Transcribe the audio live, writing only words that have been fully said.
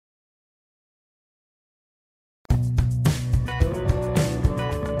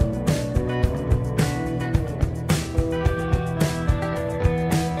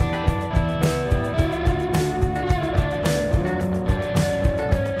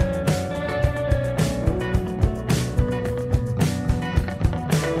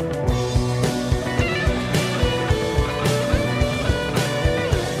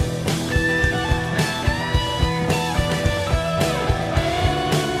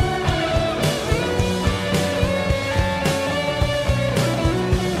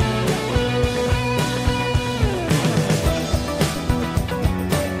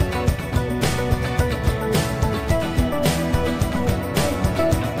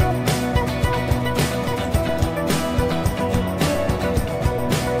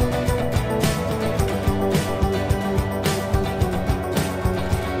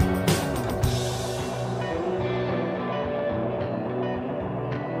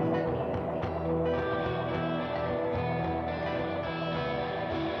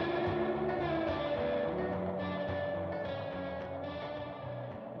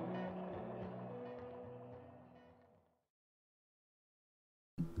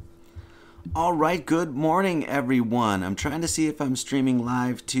All right, good morning, everyone. I'm trying to see if I'm streaming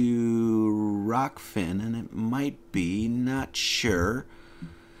live to Rockfin, and it might be, not sure.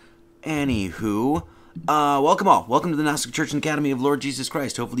 Anywho, welcome all. Welcome to the Gnostic Church and Academy of Lord Jesus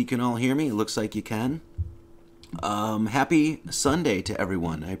Christ. Hopefully you can all hear me. It looks like you can. Happy Sunday to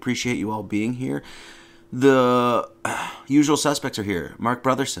everyone. I appreciate you all being here. The usual suspects are here. Mark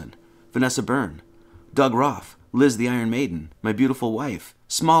Brotherson, Vanessa Byrne, Doug Roth, Liz the Iron Maiden, my beautiful wife,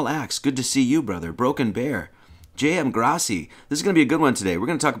 Small Axe, good to see you, brother, Broken Bear, J.M. Grassi. This is going to be a good one today. We're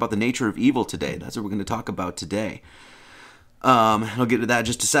going to talk about the nature of evil today. That's what we're going to talk about today. I'll get to that in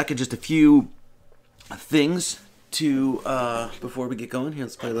just a second. Just a few things to, before we get going. Here,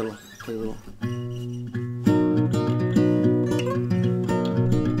 let's play a little.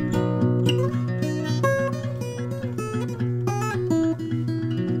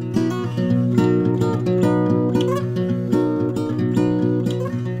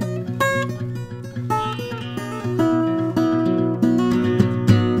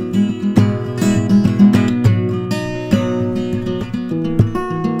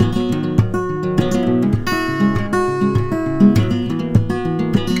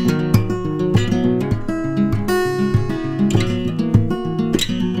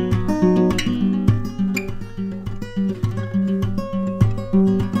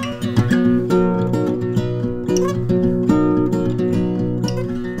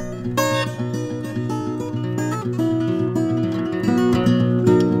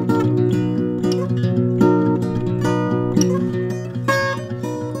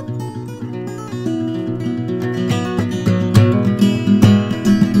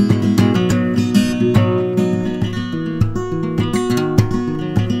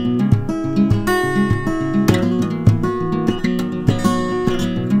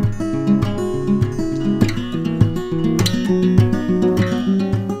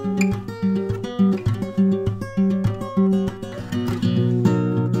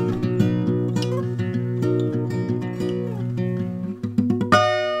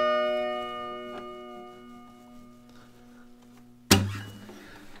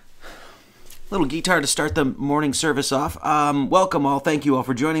 Little guitar to start the morning service off. Welcome all. Thank you all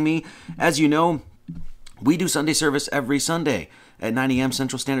for joining me. As you know, we do Sunday service every Sunday at 9 a.m.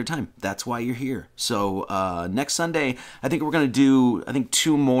 Central Standard Time. That's why you're here. So next Sunday, I think we're going to do,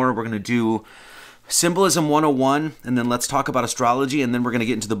 two more. We're going to do Symbolism 101, and then let's talk about astrology, and then we're going to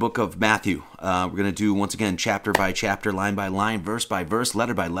get into the book of Matthew. We're going to do, once again, chapter by chapter, line by line, verse by verse,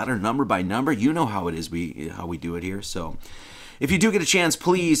 letter by letter, number by number. You know how it is, how we do it here. So if you do get a chance,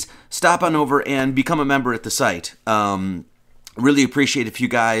 please stop on over and become a member at the site. Really appreciate if you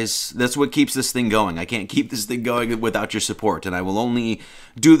guys, that's what keeps this thing going. I can't keep this thing going without your support, and I will only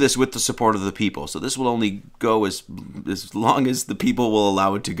do this with the support of the people. So this will only go as long as the people will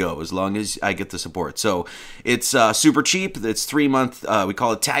allow it to go, as long as I get the support. So it's super cheap. It's 3-month, we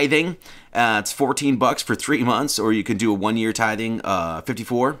call it tithing. It's $14 for 3 months, or you can do a 1-year tithing,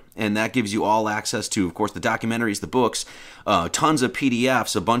 $54, and that gives you all access to, of course, the documentaries, the books, tons of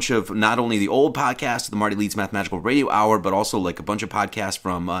PDFs, a bunch of not only the old podcasts, the Marty Leeds Mathematical Radio Hour, but also like a bunch of podcasts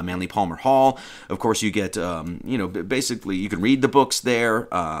from Manly Palmer Hall. Of course, you get, basically you can read the books there,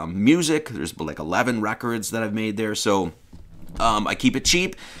 music. There's like 11 records that I've made there, so I keep it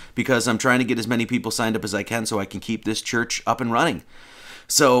cheap because I'm trying to get as many people signed up as I can so I can keep this church up and running.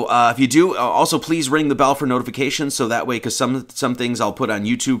 So if you do, also please ring the bell for notifications, so that way, because some things I'll put on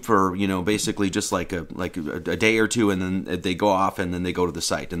YouTube for, basically just like a day or two, and then they go off and then they go to the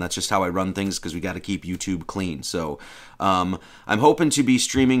site, and that's just how I run things, because we got to keep YouTube clean. So I'm hoping to be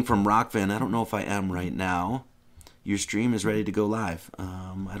streaming from Rockfin. I don't know if I am right now. Your stream is ready to go live.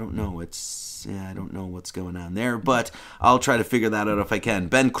 I don't know. I don't know what's going on there, but I'll try to figure that out if I can.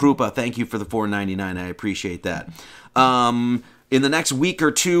 Ben Krupa, thank you for the $4.99. I appreciate that. In the next week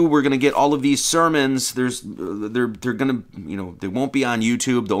or two, we're going to get all of these sermons. They're going to, they won't be on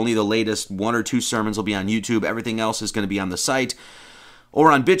YouTube. Only the latest 1 or 2 sermons will be on YouTube. Everything else is going to be on the site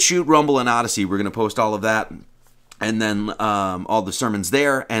or on BitChute, Rumble, and Odyssey. We're going to post all of that. And then all the sermons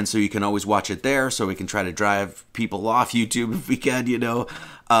there, and so you can always watch it there, so we can try to drive people off YouTube if we can,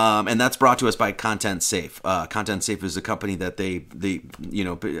 and that's brought to us by Content Safe. Content Safe is a company that they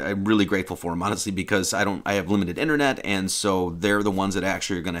I'm really grateful for them, honestly, because I have limited internet, and so they're the ones that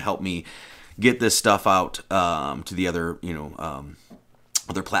actually are going to help me get this stuff out to the other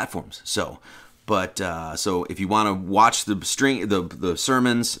other platforms. So if you want to watch the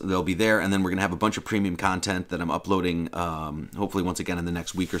sermons, they'll be there, and then we're going to have a bunch of premium content that I'm uploading, hopefully once again in the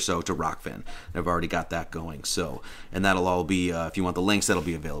next week or so, to Rockfin. And I've already got that going. So, and that'll all be, if you want the links, that'll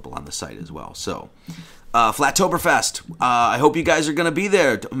be available on the site as well. So, Flattoberfest. I hope you guys are going to be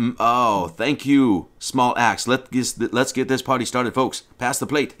there. Oh, thank you, Small Axe. Let's get this party started, folks. Pass the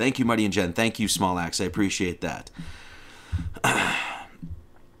plate. Thank you, Marty and Jen. Thank you, Small Axe. I appreciate that.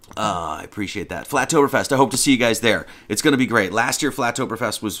 I appreciate that. Flattoberfest. I hope to see you guys there. It's going to be great. Last year,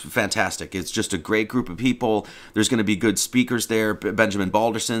 Flattoberfest was fantastic. It's just a great group of people. There's going to be good speakers there. Benjamin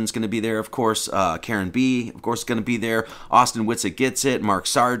Balderson's going to be there, of course. Karen B., of course, is going to be there. Austin Whitsitt Gets It. Mark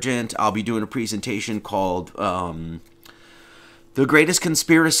Sargent. I'll be doing a presentation called The Greatest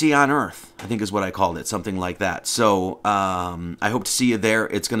Conspiracy on Earth, I think is what I called it, something like that. So I hope to see you there.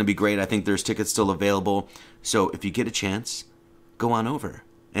 It's going to be great. I think there's tickets still available. So if you get a chance, go on over.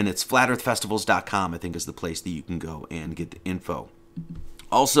 And it's flatearthfestivals.com, I think, is the place that you can go and get the info.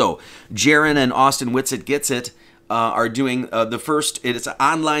 Also, Jaron and Austin Whitsitt Gets It are doing the first, it's an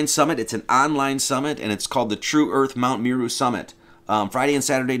online summit. It's an online summit, and it's called the True Earth Mount Meru Summit. Friday and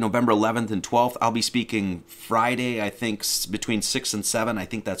Saturday, November 11th and 12th. I'll be speaking Friday, I think, between 6 and 7. I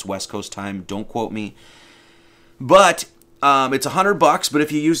think that's West Coast time. Don't quote me. But it's $100, but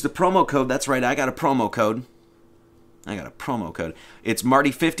if you use the promo code, that's right, I got a promo code. It's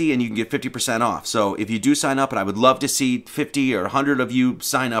Marty50, and you can get 50% off. So if you do sign up, and I would love to see 50 or 100 of you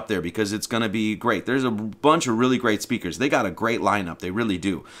sign up there because it's going to be great. There's a bunch of really great speakers. They got a great lineup. They really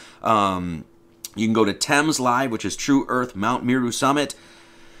do. You can go to Thames Live, which is True Earth Mount Meru Summit.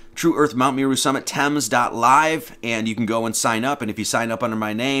 True Earth Mount Meru Summit, Thames.live, and you can go and sign up. And if you sign up under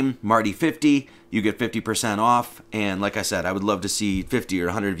my name, Marty50, you get 50% off. And like I said, I would love to see 50 or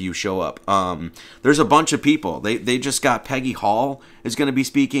 100 of you show up. There's a bunch of people. They just got Peggy Hall is going to be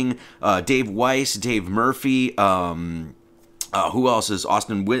speaking, Dave Weiss, Dave Murphy, who else is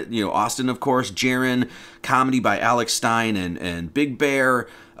Austin? Austin, of course, Jaron, comedy by Alex Stein and Big Bear.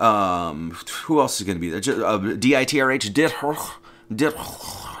 Who else is going to be there? DITRH,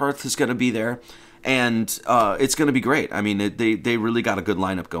 Dithurth is going to be there. And it's going to be great. I mean, they really got a good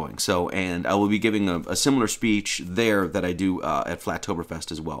lineup going. So, and I will be giving a similar speech there that I do at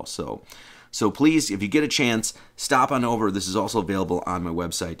Flattoberfest as well. So please, if you get a chance, stop on over. This is also available on my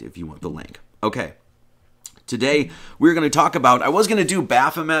website if you want the link. Okay. Today we're going to talk about. I was going to do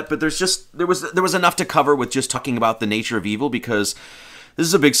Baphomet, but there was enough to cover with just talking about the nature of evil because this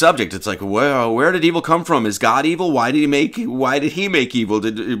is a big subject. It's like, well, where did evil come from? Is God evil? Why did he make evil?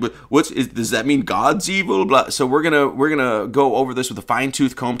 Does that mean God's evil? Blah. So we're gonna go over this with a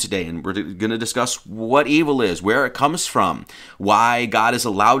fine-tooth comb today, and we're gonna discuss what evil is, where it comes from, why God has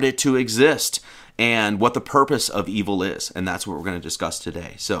allowed it to exist, and what the purpose of evil is. And that's what we're gonna discuss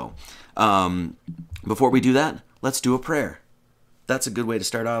today. So before we do that, let's do a prayer. That's a good way to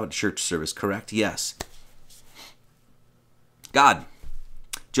start out a church service, correct? Yes. God,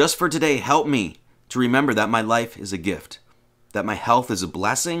 just for today, help me to remember that my life is a gift, that my health is a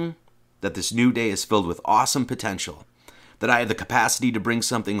blessing, that this new day is filled with awesome potential, that I have the capacity to bring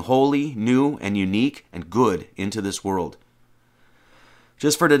something holy, new, and unique and good into this world.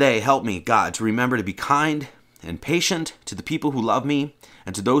 Just for today, help me, God, to remember to be kind and patient to the people who love me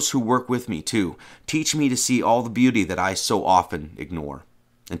and to those who work with me too. Teach me to see all the beauty that I so often ignore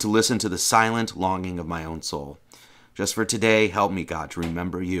and to listen to the silent longing of my own soul. Just for today, help me, God, to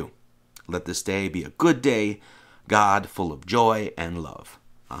remember you. Let this day be a good day, God, full of joy and love.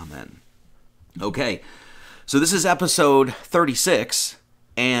 Amen. Okay, so this is episode 36,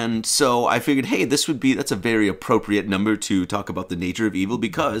 and so I figured, hey, that's a very appropriate number to talk about the nature of evil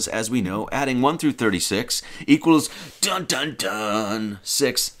because, as we know, adding 1 through 36 equals, dun, dun, dun,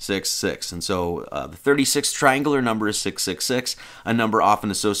 666. And so the 36th triangular number is 666, a number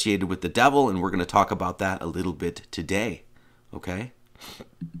often associated with the devil, and we're going to talk about that a little bit today. Okay?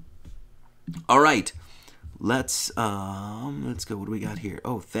 All right. Let's go. What do we got here?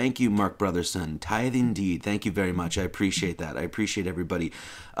 Oh, thank you, Mark Brotherson. Tithe indeed. Thank you very much. I appreciate that. I appreciate everybody.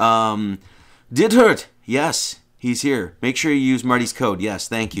 Dithurth. Yes, he's here. Make sure you use Marty's code. Yes,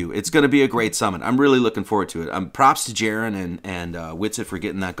 thank you. It's going to be a great summit. I'm really looking forward to it. Props to Jaron and Whitsitt for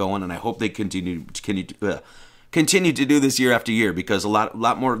getting that going, and I hope they continue to do this year after year because a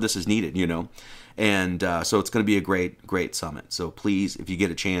lot more of this is needed, And so it's going to be a great summit. So please, if you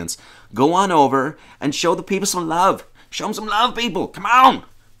get a chance, go on over and show the people some love. Show them some love, people. Come on.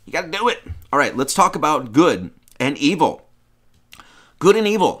 You got to do it. All right, let's talk about good and evil. Good and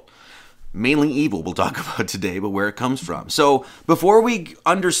evil. Mainly evil we'll talk about today, but where it comes from. So before we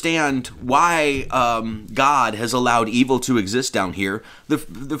understand why God has allowed evil to exist down here, the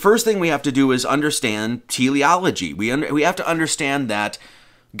first thing we have to do is understand teleology. We have to understand that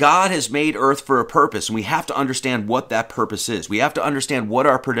God has made earth for a purpose, and we have to understand what that purpose is. We have to understand what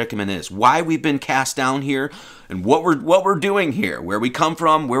our predicament is, why we've been cast down here, and what we're doing here, where we come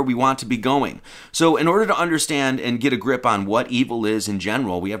from, where we want to be going. So in order to understand and get a grip on what evil is in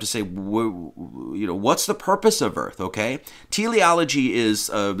general, we have to say, what's the purpose of earth, okay? Teleology is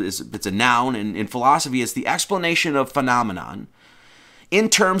it's a noun, and in philosophy it's the explanation of phenomenon in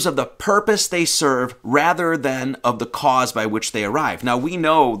terms of the purpose they serve rather than of the cause by which they arrive. Now, we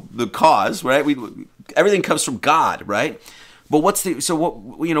know the cause, right? Everything comes from God, right? But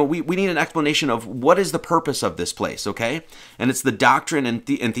we need an explanation of what is the purpose of this place, okay? And it's the doctrine,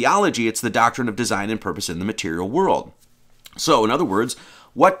 in theology, it's the doctrine of design and purpose in the material world. So, in other words,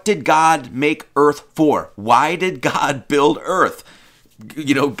 what did God make earth for? Why did God build earth?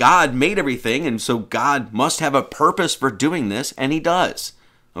 God made everything, and so God must have a purpose for doing this, and he does,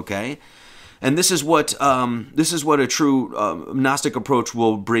 okay? And this is what a true Gnostic approach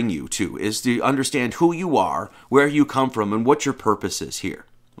will bring you to, is to understand who you are, where you come from, and what your purpose is here,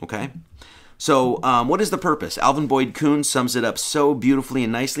 okay? So what is the purpose? Alvin Boyd Kuhn sums it up so beautifully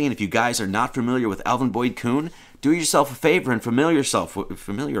and nicely, and if you guys are not familiar with Alvin Boyd Kuhn, do yourself a favor and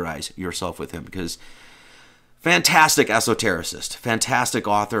familiarize yourself with him, because fantastic esotericist, fantastic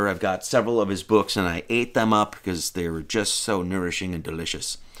author. I've got several of his books, and I ate them up because they were just so nourishing and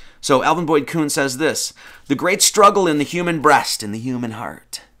delicious. So Alvin Boyd Kuhn says this: the great struggle in the human breast, in the human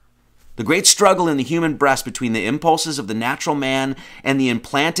heart. The great struggle in the human breast between the impulses of the natural man and the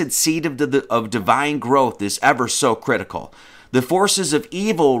implanted seed of divine growth is ever so critical. The forces of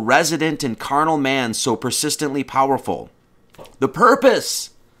evil resident in carnal man so persistently powerful. The purpose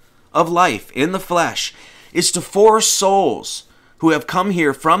of life in the flesh is to force souls who have come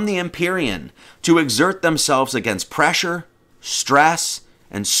here from the Empyrean to exert themselves against pressure, stress,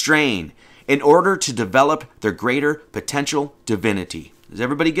 and strain in order to develop their greater potential divinity. Does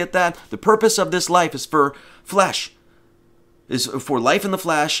everybody get that? The purpose of this life is for flesh, is for life in the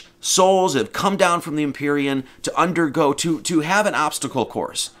flesh. Souls have come down from the Empyrean to undergo, to have an obstacle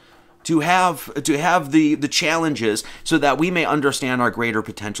course, to have the challenges so that we may understand our greater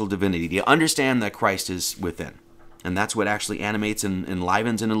potential divinity, to understand that Christ is within. And that's what actually animates and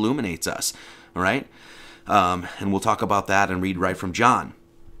enlivens and illuminates us, all right? And we'll talk about that and read right from John.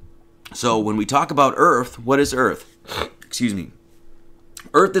 So when we talk about earth, what is earth? Excuse me.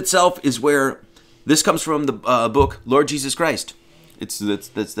 Earth itself is where, this comes from the book Lord Jesus Christ. That's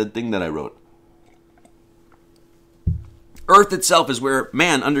the thing that I wrote. Earth itself is where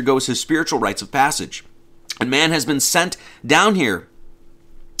man undergoes his spiritual rites of passage. And man has been sent down here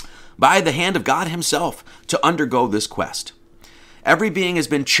by the hand of God himself to undergo this quest. Every being has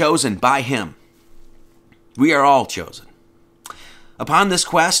been chosen by him. We are all chosen. Upon this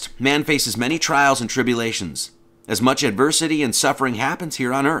quest, man faces many trials and tribulations. As much adversity and suffering happens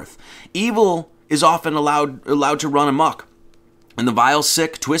here on earth. Evil is often allowed to run amok. And the vile,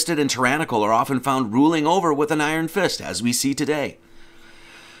 sick, twisted, and tyrannical are often found ruling over with an iron fist, as we see today.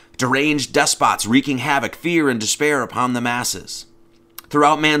 Deranged despots wreaking havoc, fear, and despair upon the masses.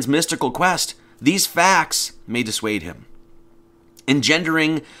 Throughout man's mystical quest, these facts may dissuade him,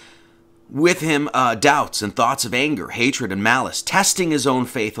 engendering with him doubts and thoughts of anger, hatred, and malice, testing his own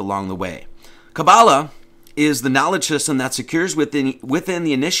faith along the way. Kabbalah is the knowledge system that secures within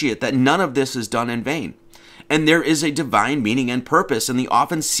the initiate that none of this is done in vain. And there is a divine meaning and purpose in the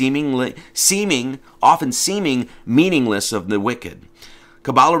often seeming meaningless of the wicked.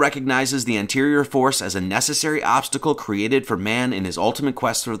 Kabbalah recognizes the anterior force as a necessary obstacle created for man in his ultimate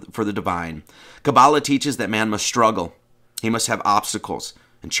quest for the divine. Kabbalah teaches that man must struggle. He must have obstacles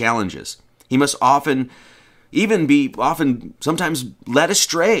and challenges. He must sometimes led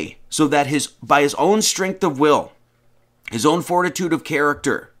astray, so that by his own strength of will, his own fortitude of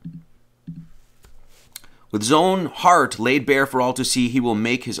character, with his own heart laid bare for all to see, he will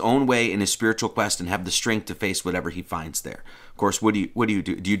make his own way in his spiritual quest and have the strength to face whatever he finds there. Of course, what do you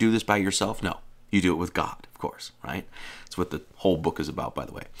do? Do you do this by yourself? No. You do it with God, of course, right? That's what the whole book is about, by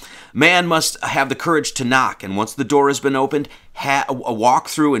the way. Man must have the courage to knock, and once the door has been opened, walk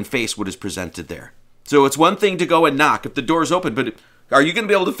through and face what is presented there. So it's one thing to go and knock if the door is open, but are you going to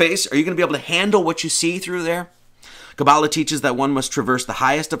be able to face? Are you going to be able to handle what you see through there? Kabbalah teaches that one must traverse the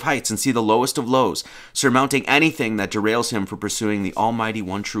highest of heights and see the lowest of lows, surmounting anything that derails him from pursuing the almighty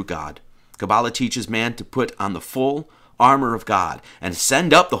one true God. Kabbalah teaches man to put on the full armor of God and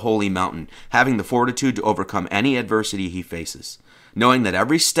ascend up the holy mountain, having the fortitude to overcome any adversity he faces, knowing that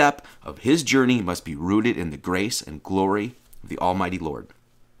every step of his journey must be rooted in the grace and glory of the almighty Lord.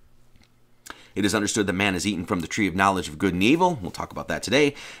 It is understood that man has eaten from the tree of knowledge of good and evil. We'll talk about that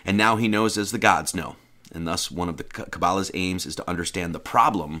today. And now he knows as the gods know. And thus, one of the Kabbalah's aims is to understand the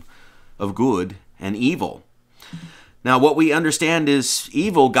problem of good and evil. Now, what we understand is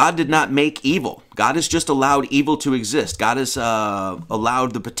evil. God did not make evil. God has just allowed evil to exist. God has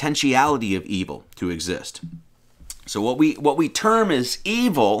allowed the potentiality of evil to exist. So what we term as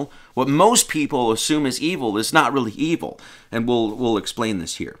evil, what most people assume is evil, is not really evil. And we'll explain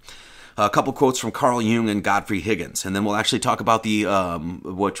this here. A couple quotes from Carl Jung and Godfrey Higgins, and then we'll actually talk about the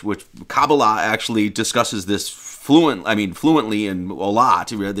which Kabbalah actually discusses this fluently and a lot.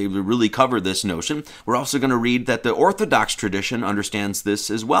 They really cover this notion. We're also going to read that the Orthodox tradition understands this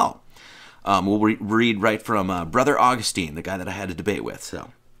as well. We'll read right from Brother Augustine, the guy that I had a debate with.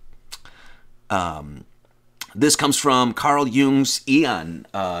 So, this comes from Carl Jung's Aeon.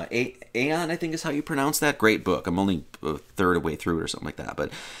 Aeon, I think is how you pronounce that. Great book. I'm only a third of the way through it or something like that,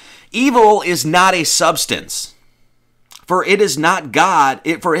 but. Evil is not a substance, for it is not God,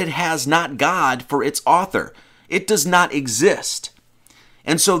 for it has not God for its author. It does not exist.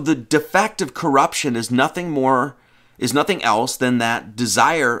 And so the defect of corruption is nothing else than that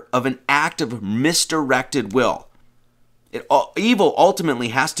desire of an act of misdirected will. Evil ultimately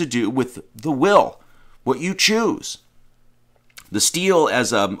has to do with the will, what you choose. The steel,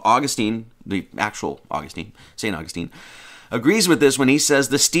 as Augustine, the actual Augustine, St. Augustine, agrees with this when he says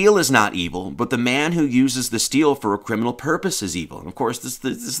the steel is not evil, but the man who uses the steel for a criminal purpose is evil. And of course, this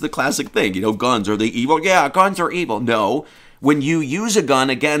is the classic thing. Guns, are they evil? Yeah, guns are evil. No, when you use a gun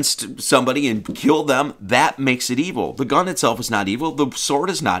against somebody and kill them, that makes it evil. The gun itself is not evil. The sword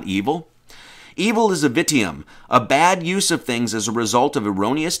is not evil. Evil is a vitium, a bad use of things as a result of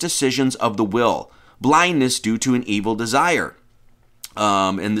erroneous decisions of the will, blindness due to an evil desire.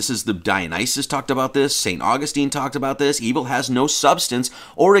 And this is the Dionysius talked about this. St. Augustine talked about this. Evil has no substance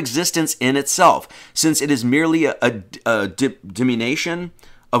or existence in itself, since it is merely a diminution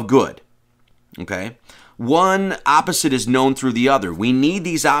of good. Okay? One opposite is known through the other. We need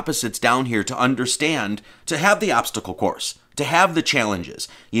these opposites down here to understand, to have the obstacle course, to have the challenges.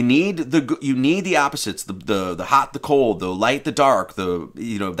 You need the opposites, the hot, the cold, the light, the dark,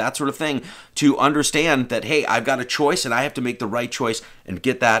 that sort of thing, to understand that, hey, I've got a choice and I have to make the right choice and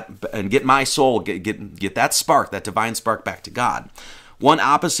get my soul, get that spark, that divine spark back to God. One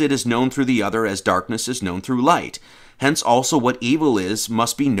opposite is known through the other as darkness is known through light. Hence also what evil is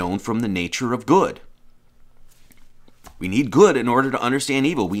must be known from the nature of good. We need good in order to understand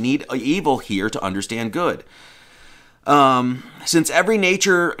evil. We need evil here to understand good. Since every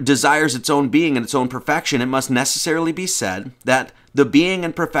nature desires its own being and its own perfection, it must necessarily be said that the being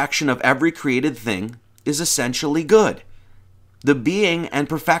and perfection of every created thing is essentially good. The being and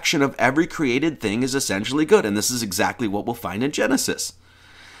perfection of every created thing is essentially good, and this is exactly what we'll find in Genesis.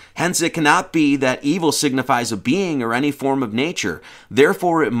 Hence, it cannot be that evil signifies a being or any form of nature.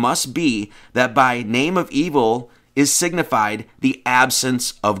 Therefore, it must be that by name of evil is signified the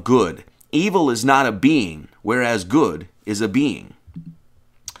absence of good. Evil is not a being, whereas good is a being.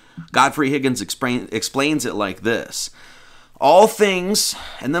 Godfrey Higgins explains it like this. All things,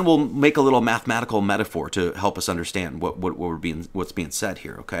 and then we'll make a little mathematical metaphor to help us understand what's being said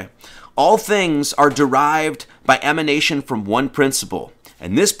here, okay? All things are derived by emanation from one principle,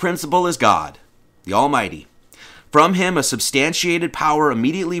 and this principle is God, the Almighty. From him, a substantiated power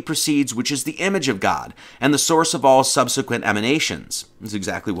immediately proceeds, which is the image of God and the source of all subsequent emanations. This is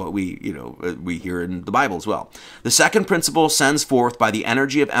exactly what we hear in the Bible as well. The second principle sends forth by the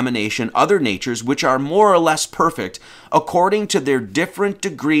energy of emanation other natures which are more or less perfect according to their different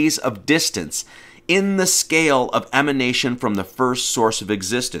degrees of distance in the scale of emanation from the first source of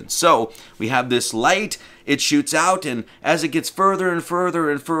existence. So we have this light, it shoots out, and as it gets further and further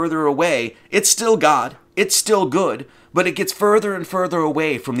and further away, it's still God. It's still good, but it gets further and further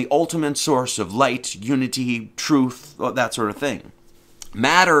away from the ultimate source of light, unity, truth, that sort of thing.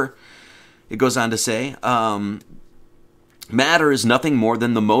 Matter, it goes on to say, matter is nothing more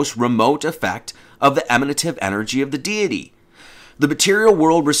than the most remote effect of the emanative energy of the deity. The material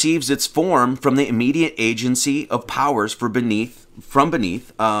world receives its form from the immediate agency of powers far beneath,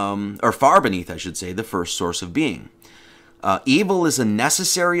 I should say, the first source of being. Evil is a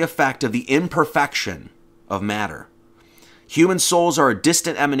necessary effect of the imperfection of matter. Human souls are a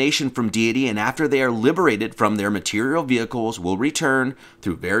distant emanation from deity, and after they are liberated from their material vehicles, will return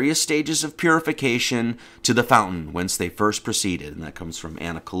through various stages of purification to the fountain whence they first proceeded. And that comes from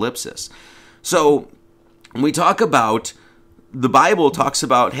Anacalypsis. So when we talk about, the Bible talks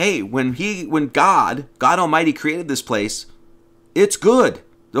about, hey, when God Almighty created this place, it's good.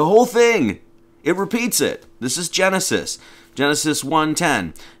 The whole thing. It repeats it. This is Genesis. Genesis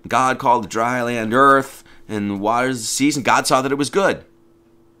 1:10. God called the dry land earth, and the waters the seas, and God saw that it was good.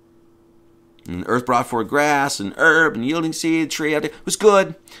 And the earth brought forth grass and herb and yielding seed, tree. It was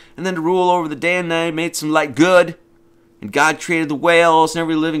good. And then to rule over the day and night made some light good. And God created the whales and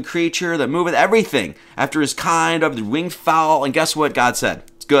every living creature that moveth, everything after his kind, of the winged fowl. And guess what God said?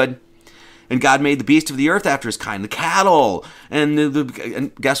 It's good. And God made the beasts of the earth after his kind, the cattle.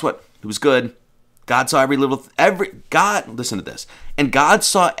 And guess what? It was good. God saw listen to this. And God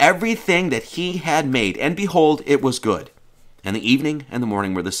saw everything that he had made, and behold, it was good. And the evening and the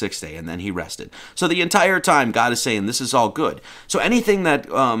morning were the sixth day, and then he rested. So the entire time, God is saying this is all good. So anything that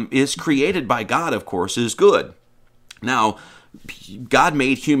is created by God, of course, is good. Now, God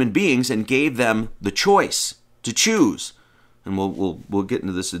made human beings and gave them the choice to choose. And we'll get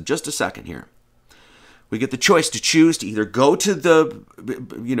into this in just a second here. We get the choice to choose to either go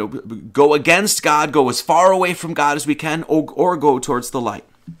go against God, go as far away from God as we can, or go towards the light.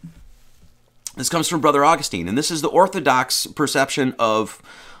 This comes from Brother Augustine, and this is the Orthodox perception of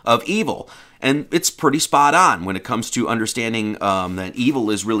evil. And it's pretty spot on when it comes to understanding that evil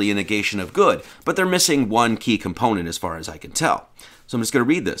is really a negation of good. But they're missing one key component as far as I can tell. So I'm just going to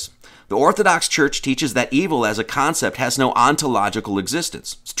read this. The Orthodox Church teaches that evil as a concept has no ontological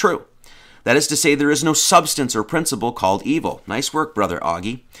existence. It's true. That is to say, there is no substance or principle called evil. Nice work, Brother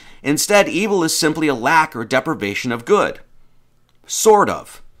Augie. Instead, evil is simply a lack or deprivation of good. Sort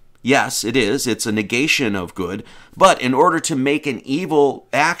of. Yes, it is. It's a negation of good. But in order to make an evil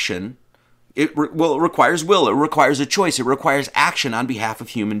action, it requires will. It requires a choice. It requires action on behalf of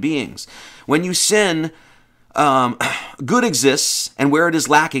human beings. When you sin, good exists, and where it is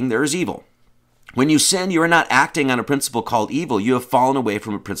lacking, there is evil. When you sin, you are not acting on a principle called evil. You have fallen away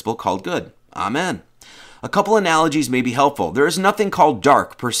from a principle called good. Amen. A couple analogies may be helpful. There is nothing called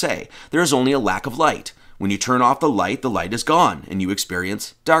dark per se. There is only a lack of light. When you turn off the light is gone, and you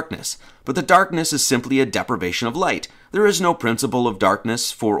experience darkness. But the darkness is simply a deprivation of light. There is no principle of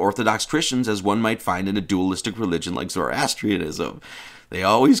darkness for Orthodox Christians, as one might find in a dualistic religion like Zoroastrianism. They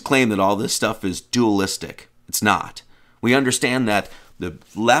always claim that all this stuff is dualistic. It's not. We understand that the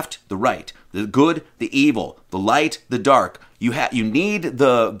left, the right, the good, the evil, the light, the dark. You need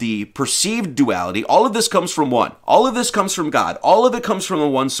the perceived duality. All of this comes from one. All of this comes from God. All of it comes from the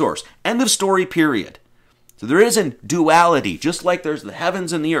one source. End of story, period. So there isn't duality, just like there's the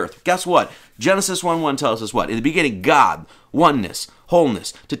heavens and the earth. Guess what? Genesis 1:1 tells us what? In the beginning, God, oneness,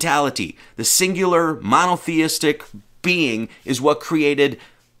 wholeness, totality. The singular monotheistic being is what created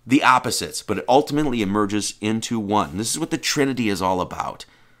the opposites, but it ultimately emerges into one. This is what the Trinity is all about.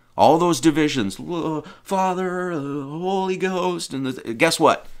 All those divisions, Father, Holy Ghost, and guess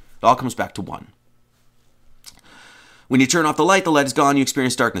what? It all comes back to one. When you turn off the light is gone, you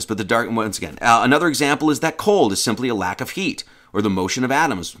experience darkness. But the dark, once again, another example is that cold is simply a lack of heat, or the motion of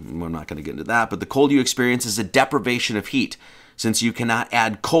atoms. We're not going to get into that, but the cold you experience is a deprivation of heat, since you cannot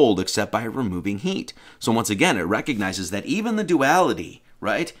add cold except by removing heat. So once again, it recognizes that even the duality,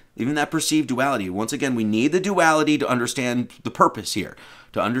 right? Even that perceived duality. Once again, we need the duality to understand the purpose here,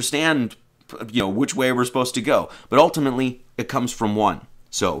 to understand, which way we're supposed to go. But ultimately, it comes from one.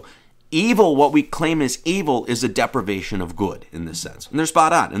 So evil, what we claim is evil, is a deprivation of good in this sense. And they're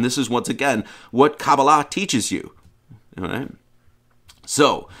spot on. And this is, once again, what Kabbalah teaches you. All right?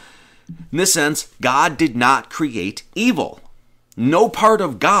 So, in this sense, God did not create evil. No part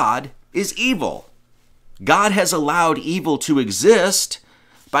of God is evil. God has allowed evil to exist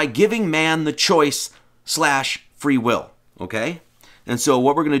by giving man the choice / free will. Okay? And so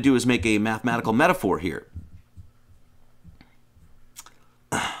what we're going to do is make a mathematical metaphor here.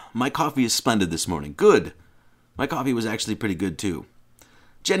 My coffee is splendid this morning. Good. My coffee was actually pretty good too.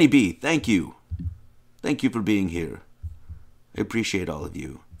 Jenny B, thank you. Thank you for being here. I appreciate all of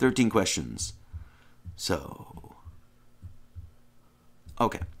you. 13 questions.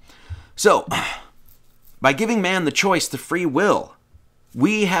 Okay. So, by giving man the choice, the free will,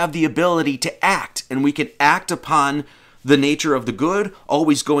 we have the ability to act, and we can act upon the nature of the good,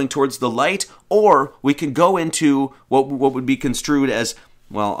 always going towards the light, or we can go into what would be construed as,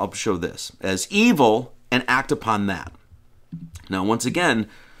 well, I'll show this, as evil and act upon that. Now, once again,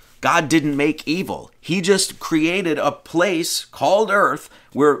 God didn't make evil. He just created a place called Earth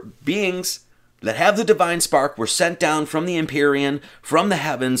where beings that have the divine spark were sent down from the Empyrean, from the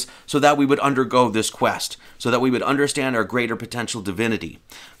heavens, so that we would undergo this quest, so that we would understand our greater potential divinity.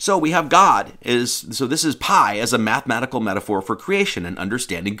 So we have God, so this is pi as a mathematical metaphor for creation and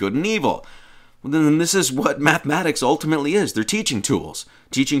understanding good and evil. Then this is what mathematics ultimately is. They're teaching tools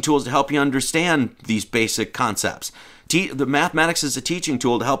to help you understand these basic concepts. The mathematics is a teaching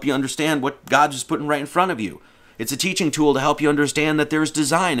tool to help you understand what God is putting right in front of you. It's a teaching tool to help you understand that there's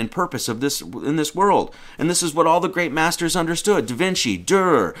design and purpose of this in this world. And this is what all the great masters understood. Da Vinci,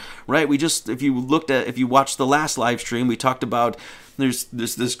 Durer, right? If you watched the last live stream, we talked about there's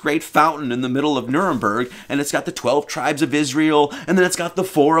this great fountain in the middle of Nuremberg, and it's got the 12 tribes of Israel, and then it's got the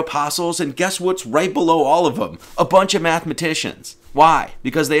 4 apostles, and guess what's right below all of them? A bunch of mathematicians. Why?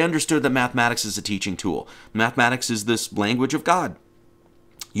 Because they understood that mathematics is a teaching tool. Mathematics is this language of God.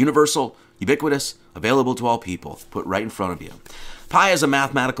 Universal, ubiquitous, available to all people, put right in front of you. Pi is a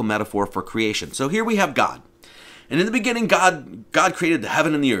mathematical metaphor for creation. So here we have God. And in the beginning, God created the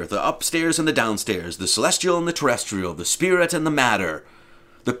heaven and the earth, the upstairs and the downstairs, the celestial and the terrestrial, the spirit and the matter,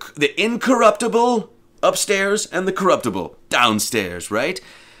 the incorruptible upstairs and the corruptible downstairs, right?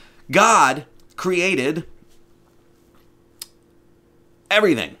 God created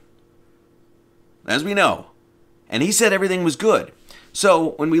everything, as we know. And he said everything was good.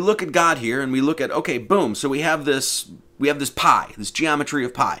 So when we look at God here and we look at, okay, boom, so we have this pi, this geometry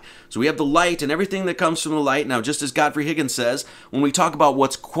of pi. So we have the light and everything that comes from the light. Now, just as Godfrey Higgins says, when we talk about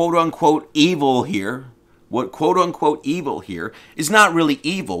what's quote-unquote evil here, what quote-unquote evil here is not really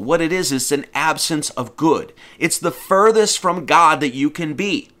evil. What it is an absence of good. It's the furthest from God that you can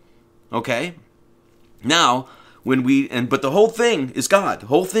be. Okay? Now, but the whole thing is God. The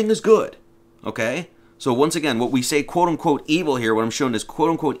whole thing is good. Okay? So once again, what we say quote-unquote evil here, what I'm showing as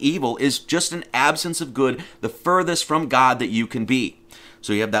quote-unquote evil, is just an absence of good, the furthest from God that you can be.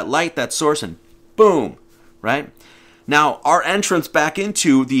 So you have that light, that source, and boom, right? Now, our entrance back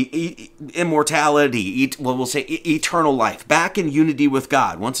into the immortality, we'll say eternal life, back in unity with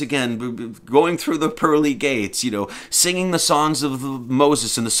God. Once again, going through the pearly gates, singing the songs of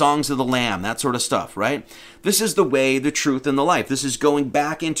Moses and the songs of the Lamb, that sort of stuff, right? This is the way, the truth, and the life. This is going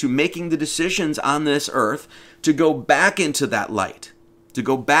back into making the decisions on this earth to go back into that light, to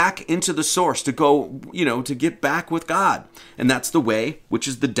go back into the source, to go, to get back with God. And that's the way, which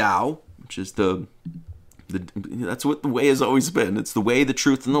is the Tao, which is that's what the way has always been. It's the way, the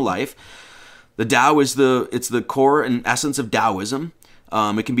truth, and the life. The Tao is the core and essence of Taoism.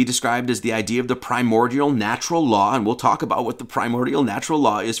 It can be described as the idea of the primordial natural law, and we'll talk about what the primordial natural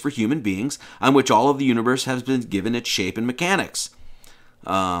law is for human beings, on which all of the universe has been given its shape and mechanics.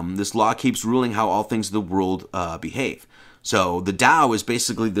 This law keeps ruling how all things of the world behave. So the Tao is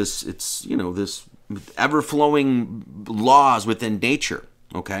basically this ever-flowing laws within nature,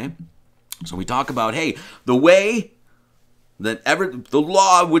 okay? So we talk about, hey, the way the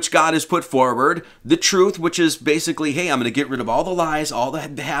law which God has put forward, the truth, which is basically, hey, I'm going to get rid of all the lies, all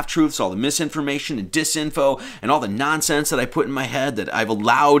the half-truths, all the misinformation and disinfo, and all the nonsense that I put in my head that I've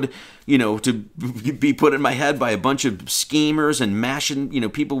allowed, to be put in my head by a bunch of schemers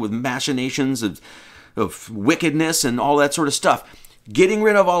and people with machinations of wickedness and all that sort of stuff. Getting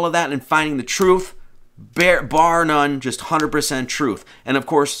rid of all of that and finding the truth, bar none, just 100% truth. And of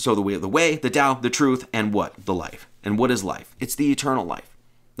course, so the way, the Tao, the truth, and what? The life. And what is life? It's the eternal life.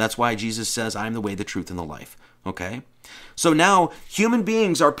 That's why Jesus says, I am the way, the truth, and the life. Okay? So now human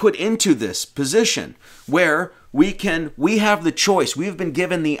beings are put into this position where we have the choice. We have been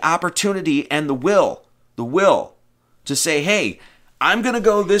given the opportunity and the will to say, hey, I'm going to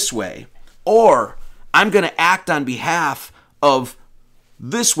go this way, or I'm going to act on behalf of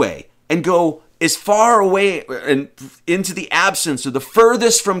this way and go as far away and into the absence or the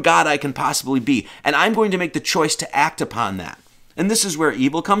furthest from God I can possibly be. And I'm going to make the choice to act upon that. And this is where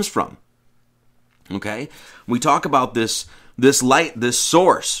evil comes from. Okay? We talk about this light, this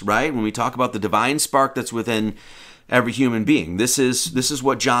source, right? When we talk about the divine spark that's within every human being. This is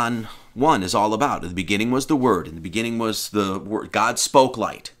what John 1 is all about. In the beginning was the Word. In the beginning was the Word. God spoke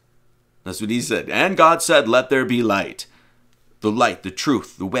light. That's what he said. And God said, let there be light. The light, the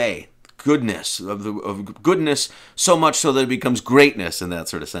truth, the way, goodness, of goodness, so much so that it becomes greatness in that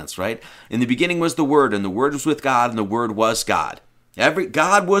sort of sense, right? In the beginning was the Word, and the Word was with God, and the Word was God.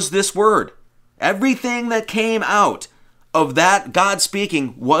 God was this Word. Everything that came out of that God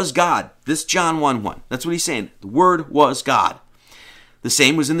speaking was God. This John 1:1. That's what he's saying. The Word was God. The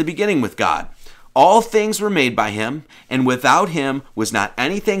same was in the beginning with God. All things were made by him, and without him was not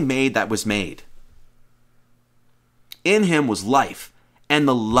anything made that was made. In him was life, and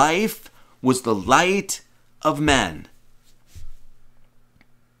the life was the light of men.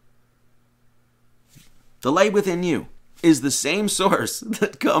 The light within you is the same source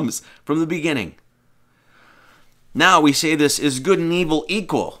that comes from the beginning. Now we say this, is good and evil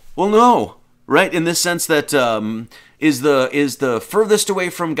equal? Well, no, right? In this sense that is the furthest away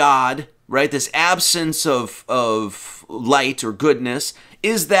from God, right? This absence of light or goodness,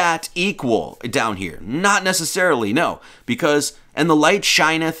 is that equal down here? Not necessarily, no. Because And the light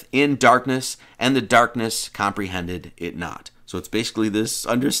shineth in darkness, and the darkness comprehended it not. So it's basically this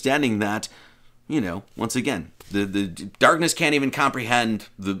understanding that, once again, the darkness can't even comprehend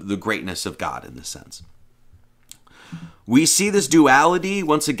the greatness of God in this sense. We see this duality,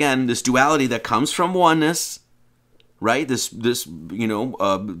 once again, this duality that comes from oneness, right? This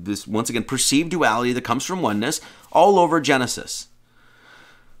once again perceived duality that comes from oneness all over Genesis.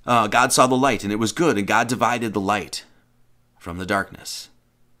 God saw the light, and it was good, and God divided the light from the darkness,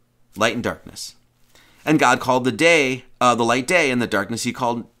 light and darkness. And God called the light day, and the darkness he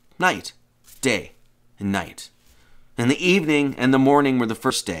called night, day and night. And the evening and the morning were the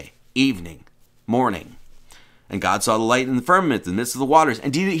first day, evening, morning. And God saw the light in the firmament, in the midst of the waters,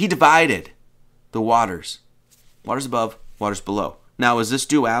 and he divided the waters. Waters above, waters below. Now, is this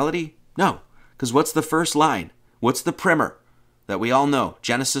duality? No, because what's the first line? What's the primer that we all know?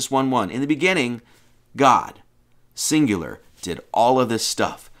 Genesis 1:1. In the beginning, God, singular, did all of this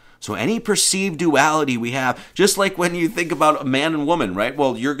stuff. So any perceived duality we have, just like when you think about a man and woman, right?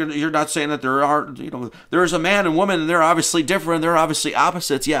 Well, you're not saying that there's a man and woman and they're obviously different, they're obviously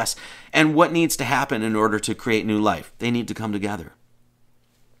opposites, yes. And what needs to happen in order to create new life? They need to come together.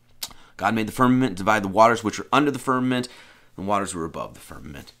 God made the firmament, divide the waters which were under the firmament, and waters were above the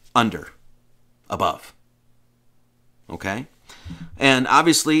firmament. Under, above. Okay? And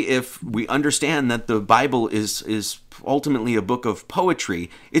obviously, if we understand that the Bible is ultimately a book of poetry,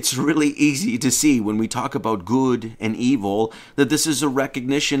 it's really easy to see when we talk about good and evil that this is a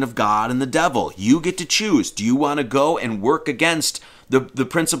recognition of God and the devil. You get to choose. Do you want to go and work against the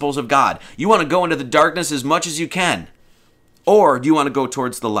principles of God? You want to go into the darkness as much as you can? Or do you want to go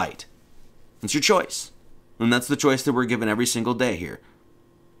towards the light? It's your choice. And that's the choice that we're given every single day here.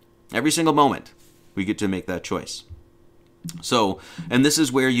 Every single moment, we get to make that choice. So, and this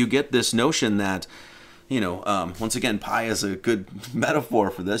is where you get this notion that, once again, pi is a good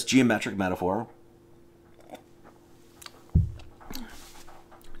metaphor for this, geometric metaphor.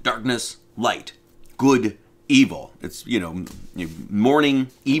 Darkness, light, good, evil. It's, morning,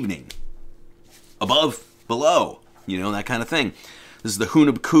 evening, above, below, that kind of thing. This is the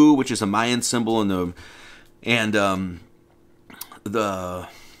Hunab Ku, which is a Mayan symbol, and the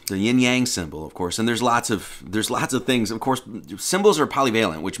yin yang symbol, of course, and there's lots of things. Of course, symbols are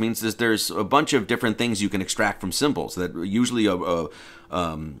polyvalent, which means there's a bunch of different things you can extract from symbols. That usually a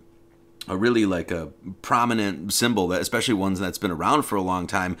really like a prominent symbol, that especially ones that's been around for a long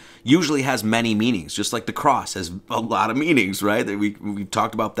time, usually has many meanings. Just like the cross has a lot of meanings, right? That we've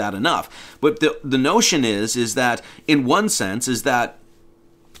talked about that enough. But the notion is that in one sense is that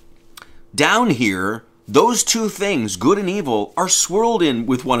down here, those two things, good and evil, are swirled in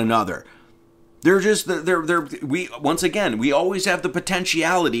with one another. We always have the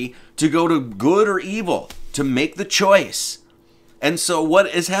potentiality to go to good or evil, to make the choice. And so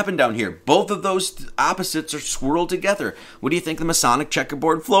what has happened down here? Both of those opposites are swirled together. What do you think the Masonic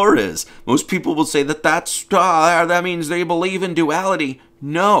checkerboard floor is? Most people will say that means they believe in duality.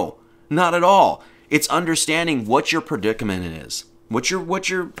 No, not at all. It's understanding what your predicament is. What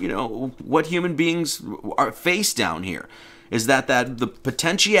human beings are faced down here is that the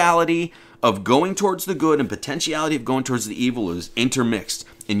potentiality of going towards the good and potentiality of going towards the evil is intermixed.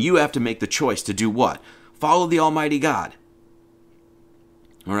 And you have to make the choice to do what? Follow the Almighty God.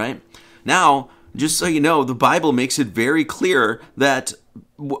 All right? Now, just so you know, the Bible makes it very clear that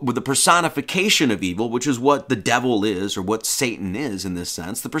with the personification of evil, which is what the devil is or what Satan is in this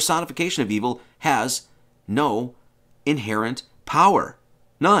sense, the personification of evil has no inherent power.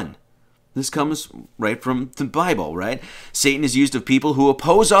 None. This comes right from the Bible, right? Satan is used of people who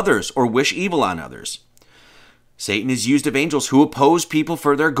oppose others or wish evil on others. Satan is used of angels who oppose people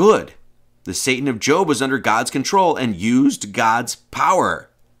for their good. The Satan of Job was under God's control and used God's power,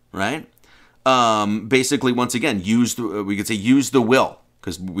 right? Basically, once again, use the will,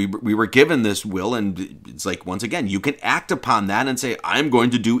 because we were given this will, and it's like, once again, you can act upon that and say, I'm going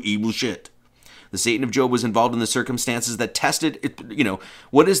to do evil shit. The Satan of Job was involved in the circumstances that tested it.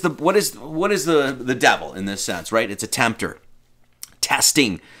 What is the devil in this sense, right? It's a tempter,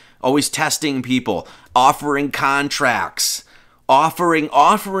 testing, always testing people, offering contracts,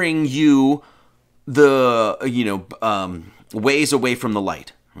 offering you the ways away from the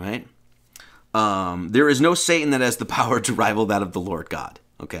light, right? There is no Satan that has the power to rival that of the Lord God.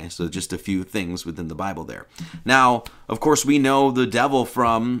 Okay, so just a few things within the Bible there. Now, of course, we know the devil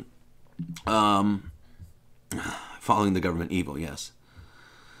from following the government evil, yes.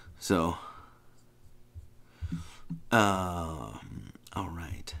 So, all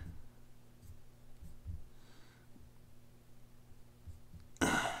right.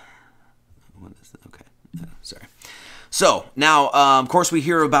 What is that? Okay, sorry. So now, of course, we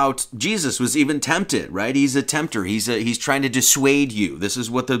hear about Jesus was even tempted, right? He's a tempter. He's trying to dissuade you. This is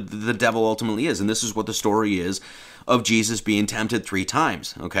what the devil ultimately is, and this is what the story is of Jesus being tempted 3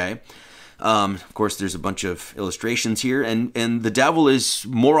 times. Okay. Of course, there's a bunch of illustrations here, and the devil is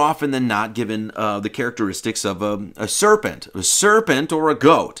more often than not given the characteristics of a serpent or a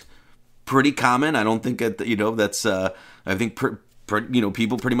goat. Pretty common. I don't think that's. I think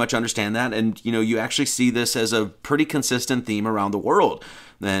people pretty much understand that, and you actually see this as a pretty consistent theme around the world.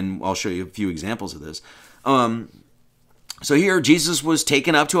 And I'll show you a few examples of this. So here, Jesus was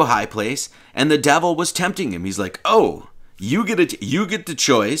taken up to a high place, and the devil was tempting him. He's like, "Oh, you get the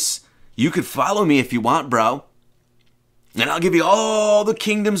choice. You could follow me if you want, bro, and I'll give you all the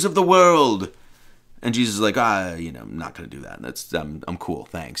kingdoms of the world." And Jesus is like, I'm not going to do that. I'm cool.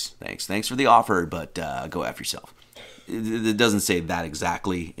 Thanks for the offer, but go F yourself. It doesn't say that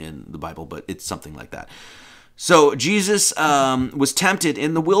exactly in the Bible, but it's something like that. So Jesus was tempted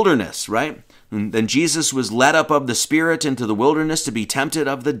in the wilderness, right? And then Jesus was led up of the Spirit into the wilderness to be tempted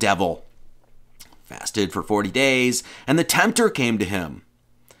of the devil. Fasted for 40 days, and the tempter came to him.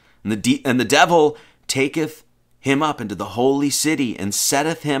 And the devil taketh him up into the holy city and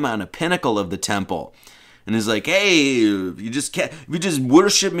setteth him on a pinnacle of the temple. And is like, "Hey, if you just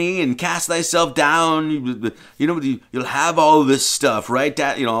worship me and cast thyself down, you'll have all this stuff, right?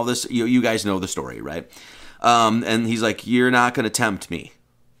 That, all this, you guys know the story, right?" And he's like, "You're not going to tempt me."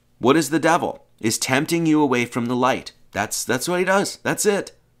 What is the devil? Is tempting you away from the light. That's what he does. That's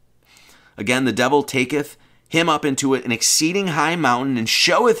it. Again, the devil taketh him up into an exceeding high mountain and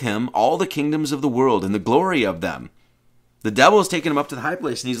showeth him all the kingdoms of the world and the glory of them. The devil is taking him up to the high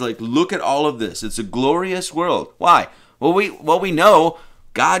place, and he's like, "Look at all of this. It's a glorious world." Why? Well, we know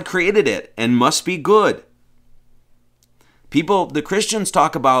God created it and must be good. The Christians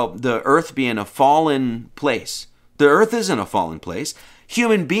talk about the earth being a fallen place. The earth isn't a fallen place.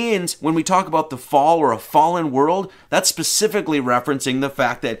 Human beings, when we talk about the fall or a fallen world, that's specifically referencing the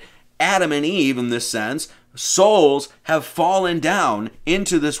fact that Adam and Eve, in this sense, souls have fallen down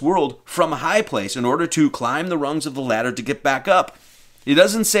into this world from a high place in order to climb the rungs of the ladder to get back up. It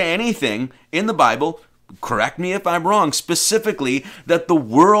doesn't say anything in the Bible, correct me if I'm wrong, specifically that the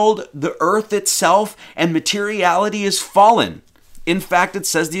world, the earth itself, and materiality is fallen. In fact, it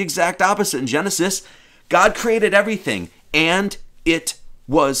says the exact opposite in Genesis. God created everything, and it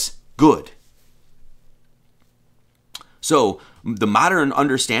was good. So the modern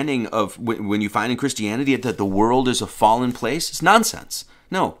understanding of when you find in Christianity that the world is a fallen place, it's nonsense.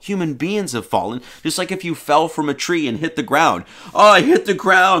 No, human beings have fallen. Just like if you fell from a tree and hit the ground. "Oh, I hit the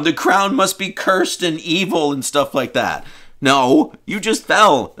ground. The ground must be cursed and evil," and stuff like that. No, you just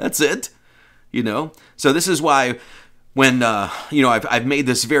fell. That's it. So this is why when I've made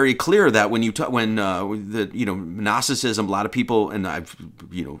this very clear that when Gnosticism, a lot of people, and I've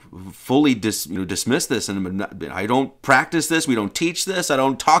fully dismissed this, and I don't practice this. We don't teach this. I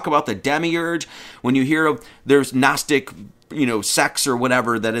don't talk about the demiurge. When you hear of there's Gnostic sects or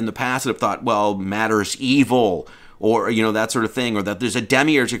whatever that in the past have thought, well, matter's evil, or that sort of thing, or that there's a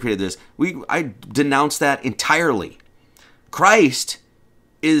demiurge that created this. I denounce that entirely. Christ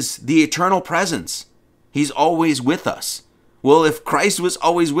is the eternal presence. He's always with us. Well, if Christ was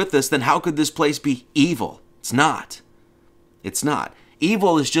always with us, then how could this place be evil? It's not. It's not.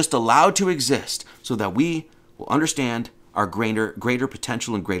 Evil is just allowed to exist so that we will understand our greater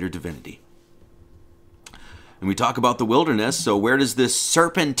potential and greater divinity. And we talk about the wilderness. So where does this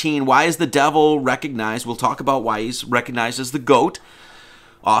serpentine, why is the devil recognized? We'll talk about why he's recognized as the goat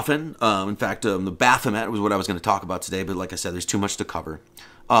often. In fact, the Baphomet was what I was going to talk about today, but like I said, there's too much to cover.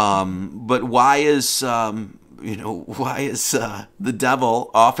 But why is the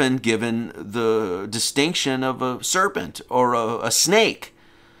devil often given the distinction of a serpent or a snake?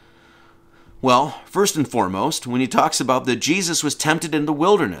 Well, first and foremost, when he talks about that Jesus was tempted in the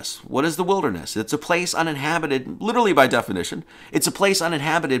wilderness, what is the wilderness? It's a place uninhabited, literally by definition. It's a place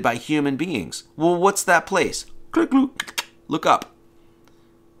uninhabited by human beings. Well, what's that place? Look up.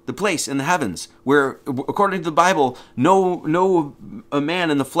 The place in the heavens where, according to the Bible, no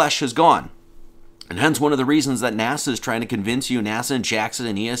man in the flesh has gone. And hence one of the reasons that NASA is trying to convince you, NASA and JAXA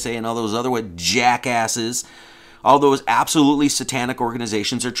and ESA and all those other jackasses, all those absolutely satanic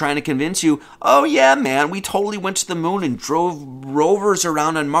organizations are trying to convince you, oh yeah, man, we totally went to the moon and drove rovers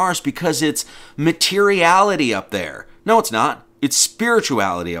around on Mars because it's materiality up there. No, it's not. It's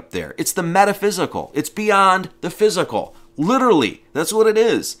spirituality up there. It's the metaphysical. It's beyond the physical. Literally, that's what it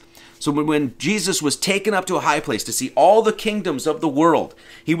is. So when Jesus was taken up to a high place to see all the kingdoms of the world,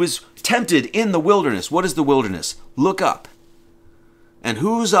 he was tempted in the wilderness. What is the wilderness? Look up. And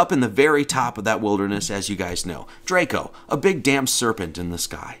who's up in the very top of that wilderness, as you guys know? Draco, a big damn serpent in the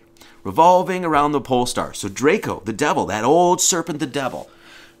sky, revolving around the pole star. So Draco, the devil, that old serpent, the devil,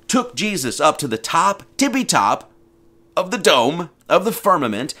 took Jesus up to the top, tippy top of the dome, of the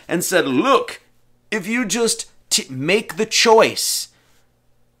firmament, and said, look, if you just make the choice,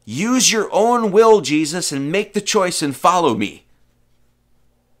 use your own will, Jesus, and make the choice and follow me.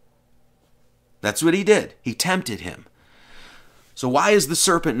 That's what he did. He tempted him. So why is the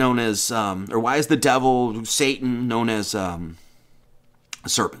serpent known as, or why is the devil, Satan, known as a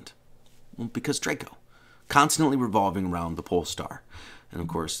serpent? Well, because Draco, constantly revolving around the pole star. And of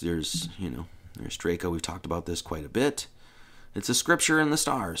course, there's Draco. We've talked about this quite a bit. It's a scripture in the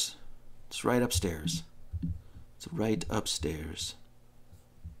stars. It's right upstairs. It's right upstairs.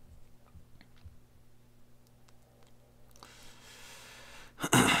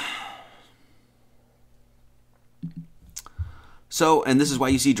 So, and this is why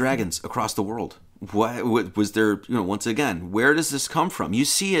you see dragons across the world. Why was there, once again, where does this come from? You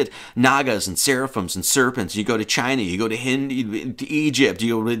see it, nagas and seraphims and serpents. You go to China, you go to to Egypt,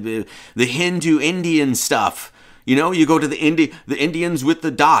 you go to the Hindu Indian stuff. You go to the Indians with the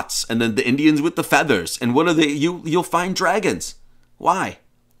dots, and then the Indians with the feathers. And what are they? You'll find dragons. Why?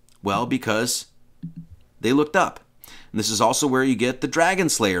 Well, because they looked up. And this is also where you get the dragon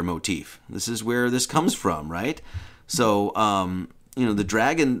slayer motif. This is where this comes from, right? So, the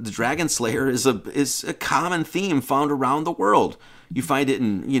dragon slayer is a common theme found around the world. You find it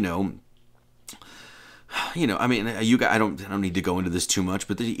in, I don't need to go into this too much,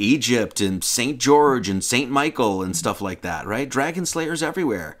 but Egypt and St. George and St. Michael and stuff like that, right? Dragon slayers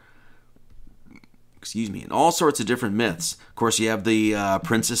everywhere. And all sorts of different myths. Of course, you have the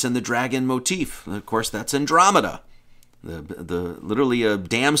princess and the dragon motif. Of course, that's Andromeda. The literally a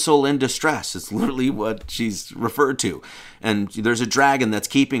damsel in distress. It's literally what she's referred to. And there's a dragon that's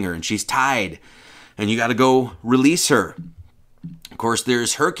keeping her, and she's tied. And you got to go release her. Of course,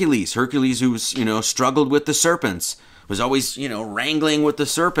 there's Hercules. Hercules who's, struggled with the serpents. Was always, wrangling with the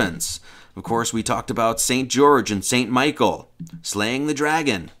serpents. Of course, we talked about St. George and St. Michael slaying the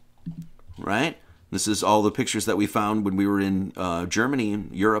dragon. Right? This is all the pictures that we found when we were in Germany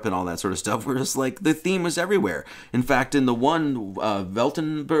and Europe and all that sort of stuff. Where it's like the theme was everywhere. In fact, in the one,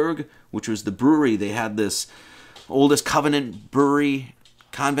 Weltenberg, which was the brewery, they had this oldest convent brewery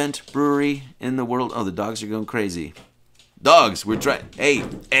in the world. Oh, the dogs are going crazy. Dogs, we're trying. Hey,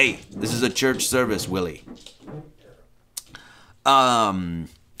 this is a church service, Willie.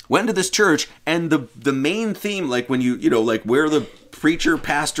 Went to this church, and the main theme, like when where the preacher,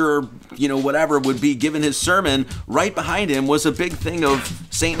 pastor, whatever would be giving his sermon, right behind him was a big thing of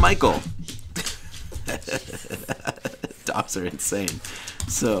St. Michael. Dogs are insane.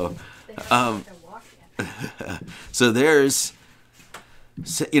 So, so there's,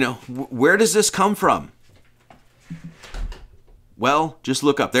 where does this come from? Well, just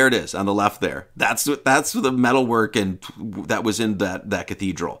look up. There it is on the left there. That's the metalwork and that was in that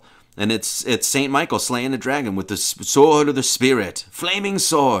cathedral. And it's St. Michael slaying the dragon with the sword of the Spirit, flaming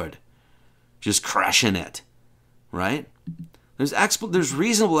sword, just crushing it, right? There's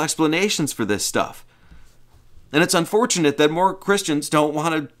reasonable explanations for this stuff. And it's unfortunate that more Christians don't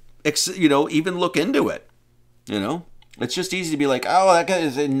want to, even look into it. It's just easy to be like, oh, that guy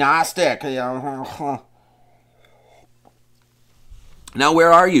is a Gnostic. Now,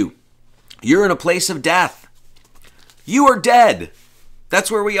 where are you? You're in a place of death. You are dead. That's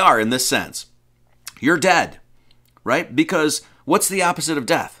where we are in this sense. You're dead, right? Because what's the opposite of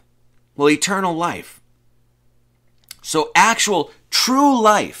death? Well, eternal life. So true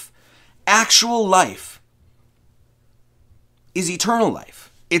life is eternal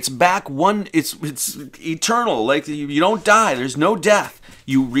life. It's it's eternal. Like you don't die. There's no death.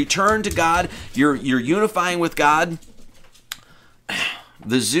 You return to God. You're unifying with God.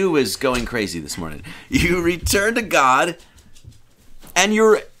 The zoo is going crazy this morning. You return to God, and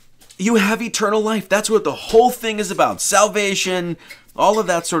you have eternal life. That's what the whole thing is about. Salvation, all of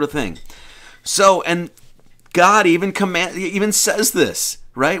that sort of thing. So, and God even says this,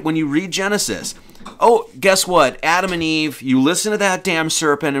 right? When you read Genesis. Oh, guess what? Adam and Eve, you listen to that damn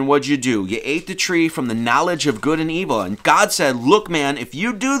serpent, and what'd you do? You ate the tree from the knowledge of good and evil. And God said, look, man, if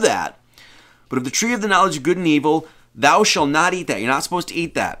you do that, but of the tree of the knowledge of good and evil, thou shalt not eat that. You're not supposed to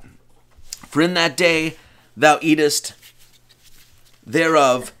eat that. For in that day thou eatest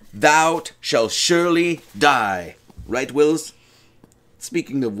thereof, thou shalt surely die. Right, Wills?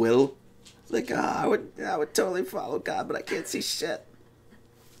 Speaking of Will, it's like, I would totally follow God, but I can't see shit.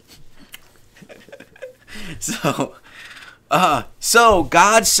 So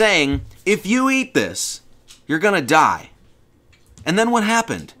God's saying, if you eat this, you're going to die. And then what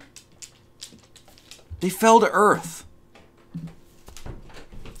happened? They fell to earth.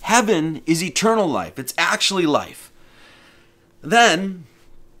 Heaven is eternal life. It's actually life. Then,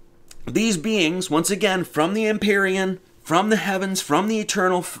 these beings, once again, from the Empyrean, from the heavens, from the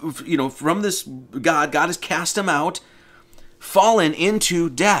eternal, from this God has cast them out, fallen into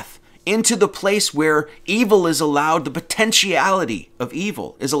death, into the place where evil is allowed, the potentiality of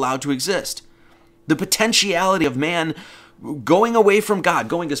evil is allowed to exist. The potentiality of man going away from God,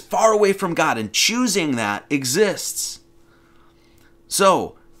 going as far away from God and choosing that exists.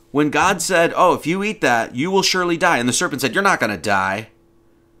 So, when God said, oh, if you eat that, you will surely die. And the serpent said, you're not going to die.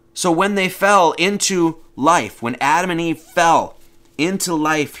 So when they fell into life, when Adam and Eve fell into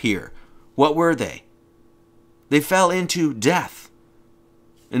life here, what were they? They fell into death.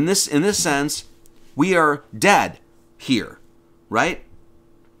 In this sense, we are dead here, right?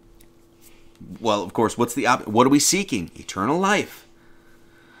 Well, of course, what's the opposite? What are we seeking? Eternal life.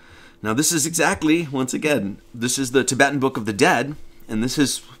 Now, this is exactly, once again, this is the Tibetan Book of the Dead, and this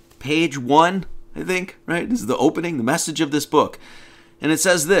is page 1, I think, right? This is the opening, the message of this book. And it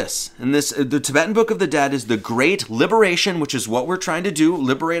says this, and the Tibetan Book of the Dead is the great liberation, which is what we're trying to do,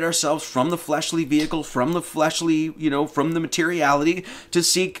 liberate ourselves from the fleshly vehicle, from the fleshly, from the materiality, to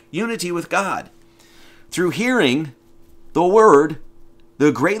seek unity with God. Through hearing the word,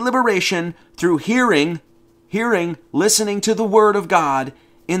 the great liberation through hearing, listening to the word of God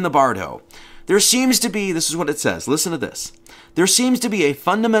in the Bardo. There seems to be, this is what it says, listen to this. There seems to be a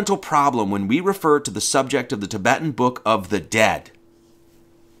fundamental problem when we refer to the subject of the Tibetan Book of the Dead.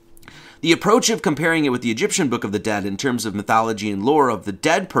 The approach of comparing it with the Egyptian Book of the Dead in terms of mythology and lore of the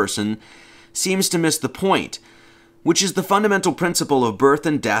dead person seems to miss the point, which is the fundamental principle of birth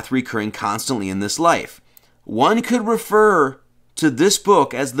and death recurring constantly in this life. One could refer to this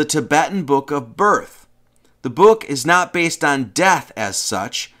book as the Tibetan Book of Birth. The book is not based on death as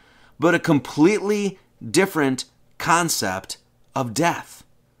such, but a completely different concept of death.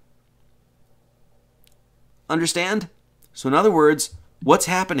 Understand? So in other words, what's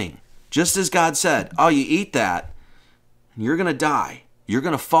happening? Just as God said, oh, you eat that, you're going to die. You're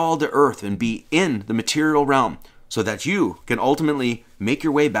going to fall to earth and be in the material realm so that you can ultimately make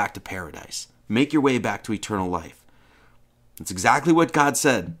your way back to paradise, make your way back to eternal life. That's exactly what God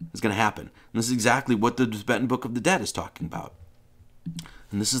said is going to happen. And this is exactly what the Tibetan Book of the Dead is talking about.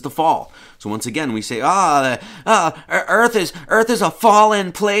 And this is the fall. So once again, we say, Earth is a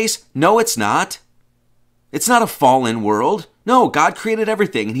fallen place. No, it's not. It's not a fallen world. No, God created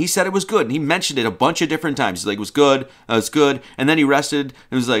everything, and he said it was good. And he mentioned it a bunch of different times. He's like, it was good, and then he rested, and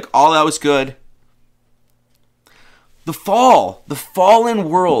it was like, all that was good. The fallen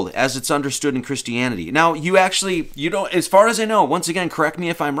world as it's understood in Christianity. Now, you don't, as far as I know, once again, correct me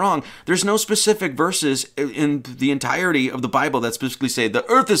if I'm wrong, there's no specific verses in the entirety of the Bible that specifically say the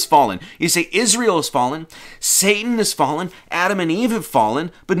earth is fallen. You say Israel is fallen, Satan is fallen, Adam and Eve have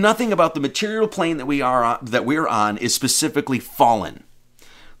fallen, but nothing about the material plane that we're on is specifically fallen.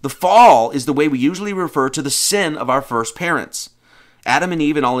 The fall is the way we usually refer to the sin of our first parents. Adam and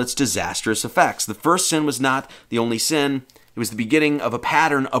Eve and all its disastrous effects. The first sin was not the only sin. It was the beginning of a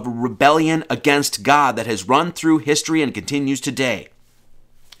pattern of rebellion against God that has run through history and continues today.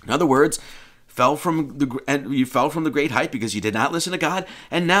 In other words, you fell from the great height because you did not listen to God.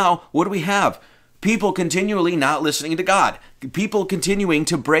 And now, what do we have? People continually not listening to God. People continuing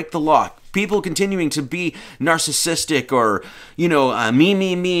to break the law. People continuing to be narcissistic or,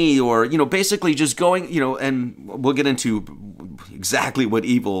 me, or, basically just going, and we'll get into exactly what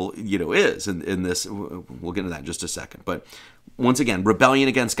evil, is in this. We'll get into that in just a second. But once again, rebellion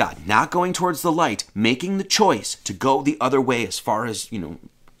against God, not going towards the light, making the choice to go the other way as far as you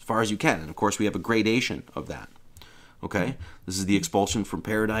can. And of course, we have a gradation of that. Okay? This is the expulsion from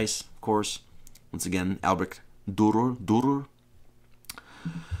paradise, of course. Once again, Albrecht Dürer.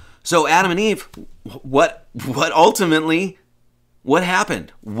 So Adam and Eve, what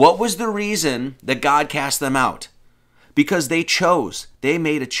happened? What was the reason that God cast them out? Because they chose. They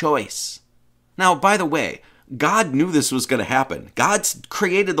made a choice. Now, by the way, God knew this was going to happen. God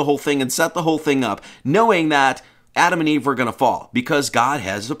created the whole thing and set the whole thing up, knowing that Adam and Eve were going to fall, because God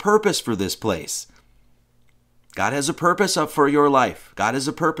has a purpose for this place. God has a purpose up for your life. God has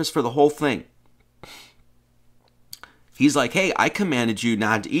a purpose for the whole thing. He's like, hey, I commanded you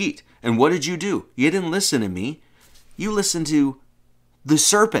not to eat. And what did you do? You didn't listen to me. You listened to the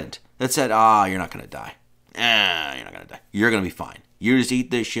serpent that said, you're not going to die. You're not going to die. You're going to be fine. You just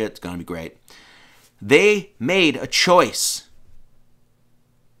eat this shit. It's going to be great. They made a choice.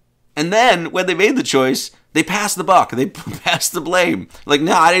 And then when they made the choice, they passed the buck. They passed the blame. Like,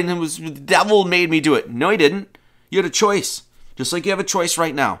 no, I didn't. The devil made me do it. No, he didn't. You had a choice. Just like you have a choice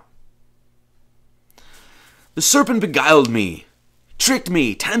right now. The serpent beguiled me, tricked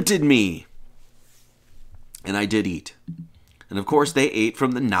me, tempted me, and I did eat. And of course they ate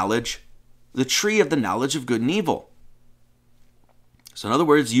from the tree of the knowledge of good and evil. So in other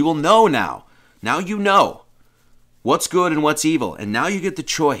words, you will know now. Now you know what's good and what's evil. And now you get the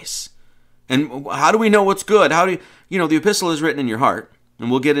choice. And how do we know what's good? How do you the epistle is written in your heart.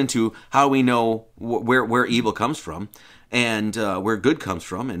 And we'll get into how we know where evil comes from and where good comes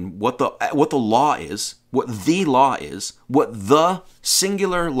from and what the law is, what the law is, what the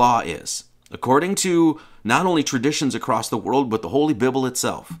singular law is, according to not only traditions across the world, but the Holy Bible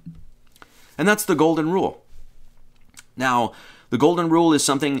itself. And that's the golden rule. Now, the golden rule is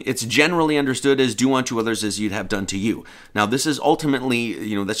something, it's generally understood as do unto others as you'd have done to you. Now, this is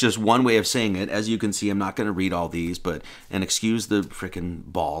ultimately, that's just one way of saying it. As you can see, I'm not going to read all these, and excuse the freaking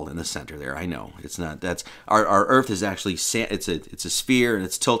ball in the center there. I know, it's not, our earth is actually, it's a sphere, and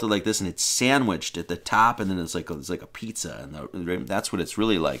it's tilted like this, and it's sandwiched at the top, and then it's like a pizza, and that's what it's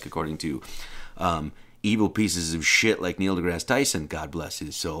really like, according to evil pieces of shit like Neil deGrasse Tyson, God bless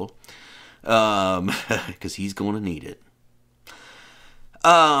his soul, because he's going to need it.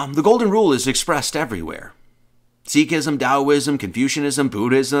 The golden rule is expressed everywhere. Sikhism, Taoism, Confucianism,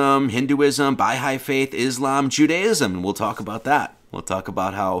 Buddhism, Hinduism, Baha'i faith, Islam, Judaism, and we'll talk about that. We'll talk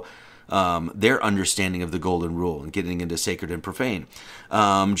about how their understanding of the golden rule and getting into sacred and profane.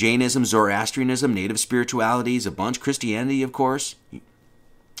 Jainism, Zoroastrianism, native spiritualities, a bunch, Christianity, of course,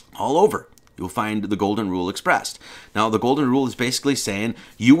 all over. You'll find the golden rule expressed. Now, the golden rule is basically saying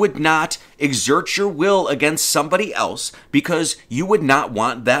you would not exert your will against somebody else because you would not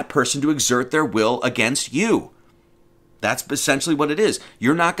want that person to exert their will against you. That's essentially what it is.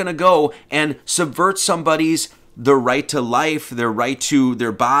 You're not going to go and subvert somebody's their right to life, their right to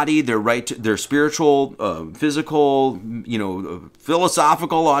their body, their right to their spiritual, physical,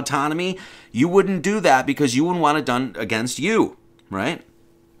 philosophical autonomy. You wouldn't do that because you wouldn't want it done against you, right?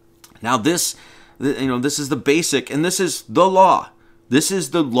 Now this is the basic, and this is the law. This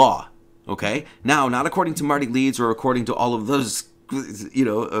is the law, okay? Now, not according to Marty Leeds or according to all of those,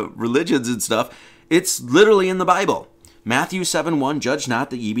 religions and stuff. It's literally in the Bible. Matthew 7:1, judge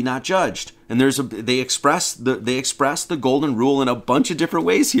not that ye be not judged. And they express the golden rule in a bunch of different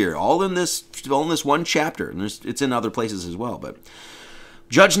ways here, all in this one chapter, and it's in other places as well. But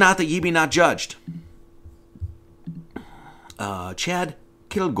judge not that ye be not judged. Chad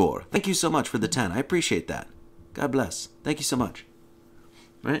Kilgore, thank you so much for the 10. I appreciate that. God bless. Thank you so much.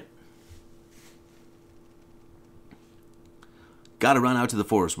 Right? Gotta run out to the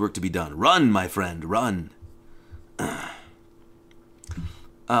forest. Work to be done. Run, my friend. Run.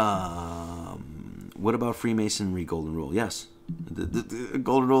 What about Freemasonry golden rule? Yes. The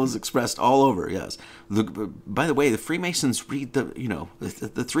golden rule is expressed all over, yes. By the way, the Freemasons read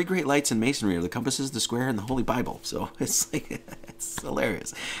the three great lights in Masonry are the compasses, the square, and the Holy Bible. So it's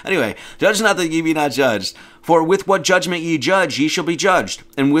hilarious. Anyway, judge not that ye be not judged. For with what judgment ye judge, ye shall be judged.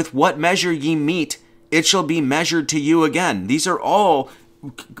 And with what measure ye mete, it shall be measured to you again. These are all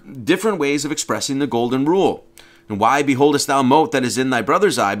different ways of expressing the golden rule. And why beholdest thou mote that is in thy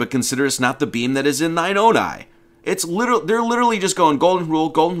brother's eye, but considerest not the beam that is in thine own eye? They're literally just going golden rule,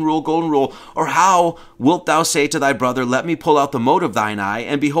 golden rule, golden rule. Or how wilt thou say to thy brother, let me pull out the mote of thine eye,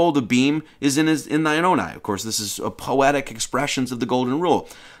 and behold, the beam is in thine own eye. Of course, this is a poetic expressions of the golden rule.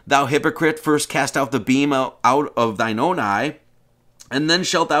 Thou hypocrite, first cast out the beam out of thine own eye, and then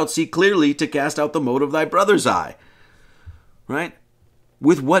shalt thou see clearly to cast out the mote of thy brother's eye. Right?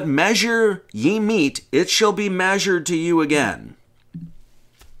 With what measure ye mete, it shall be measured to you again.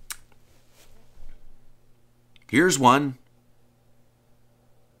 Here's one.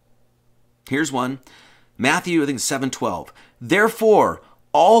 Matthew, I think 7:12. Therefore,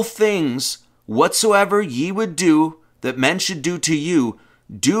 all things whatsoever ye would do that men should do to you,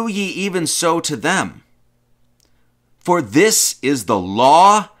 do ye even so to them. For this is the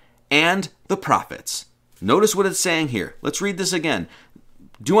law and the prophets. Notice what it's saying here. Let's read this again.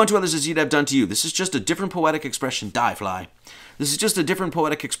 Do unto others as you'd have done to you. This is just a different poetic expression. Die, fly. This is just a different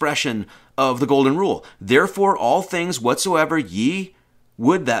poetic expression of the golden rule. Therefore, all things whatsoever ye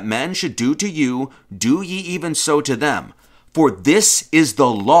would that men should do to you, do ye even so to them. For this is the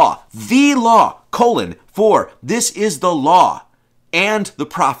law, for this is the law and the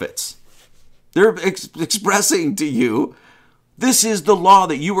prophets. They're expressing to you, this is the law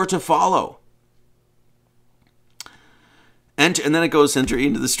that you are to follow. And then it goes, enter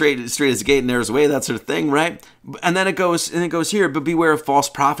into the straight as the gate and narrows the way, that sort of thing, right? And then it goes here, but beware of false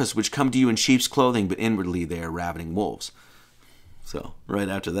prophets which come to you in sheep's clothing, but inwardly they are ravening wolves. So right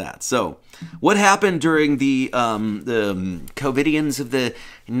after that. So what happened during the COVIDians of the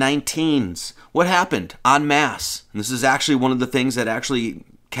 19s? What happened en masse? And this is actually one of the things that actually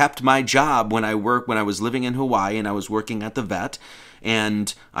kept my job when I was living in Hawaii and I was working at the vet,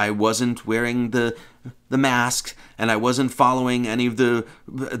 and I wasn't wearing the mask, and I wasn't following any of the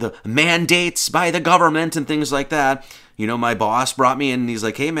mandates by the government and things like that. You know, my boss brought me in and he's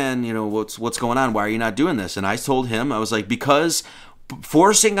like, "Hey man, you know, what's going on? Why are you not doing this?" And I told him, I was like, because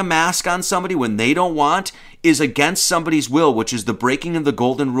forcing a mask on somebody when they don't want is against somebody's will, which is the breaking of the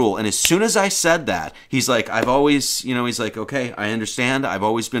golden rule. And as soon as I said that, he's like, he's like, "Okay, I understand. I've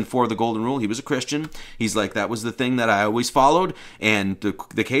always been for the golden rule." He was a Christian. He's like, "That was the thing that I always followed. And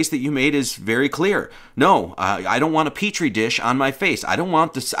the case that you made is very clear. No, I don't want a petri dish on my face. I don't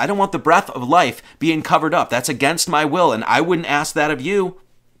want this. I don't want the breath of life being covered up. That's against my will. And I wouldn't ask that of you."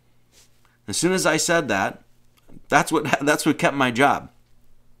 As soon as I said that, that's what kept my job.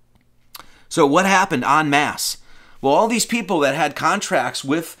 So what happened en masse? Well, all these people that had contracts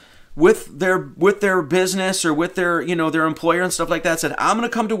with their business or with their employer and stuff like that said, "I'm going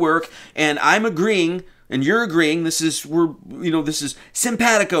to come to work and I'm agreeing and you're agreeing. This is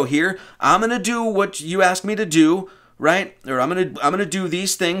simpatico here. I'm going to do what you asked me to do." Right? Or I'm gonna do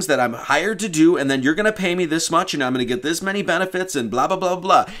these things that I'm hired to do, and then you're gonna pay me this much, and I'm gonna get this many benefits, and blah blah blah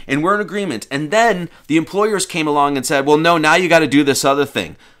blah. And we're in agreement. And then the employers came along and said, "Well, no, now you got to do this other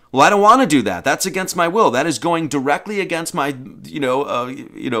thing." Well, I don't want to do that. That's against my will. That is going directly against my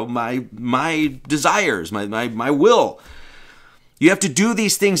my desires, my will. You have to do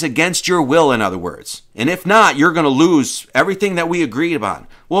these things against your will, in other words. And if not, you're going to lose everything that we agreed upon.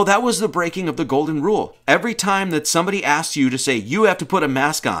 Well, that was the breaking of the golden rule. Every time that somebody asks you to say, "You have to put a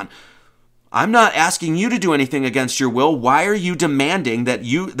mask on," I'm not asking you to do anything against your will. Why are you demanding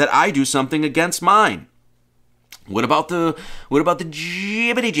that I do something against mine? What about the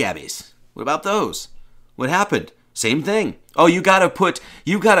jibbity jabbies? What about those? What happened? Same thing. Oh, you gotta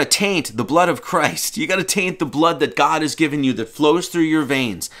taint the blood of Christ. You gotta taint the blood that God has given you that flows through your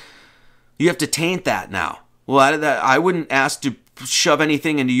veins. You have to taint that now. Well, I wouldn't ask to shove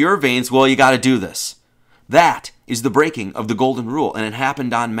anything into your veins. Well, you gotta do this. That is the breaking of the golden rule, and it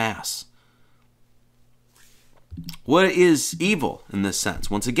happened en masse. What is evil in this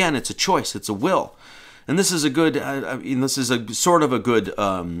sense? Once again, it's a choice. It's a will. And this is a good, this is a sort of a good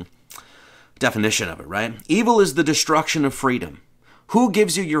definition of it, right? Evil is the destruction of freedom. Who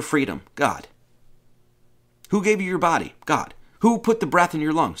gives you your freedom? God. Who gave you your body? God. Who put the breath in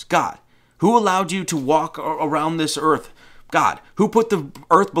your lungs? God. Who allowed you to walk around this earth? God. Who put the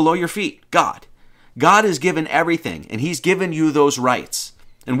earth below your feet? God. God has given everything, and he's given you those rights.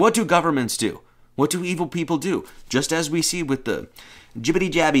 And what do governments do? What do evil people do? Just as we see with the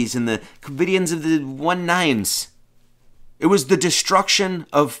jibbity jabbies and the COVIDians of the 19s. It was the destruction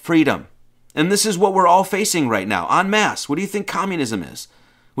of freedom. And this is what we're all facing right now, en masse. What do you think communism is?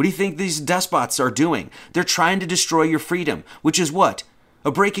 What do you think these despots are doing? They're trying to destroy your freedom, which is what?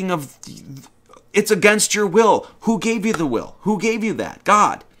 A breaking of... It's against your will. Who gave you the will? Who gave you that?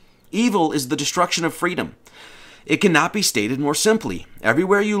 God. Evil is the destruction of freedom. It cannot be stated more simply.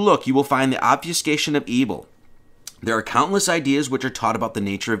 Everywhere you look, you will find the obfuscation of evil. There are countless ideas which are taught about the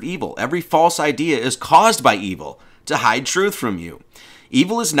nature of evil. Every false idea is caused by evil to hide truth from you.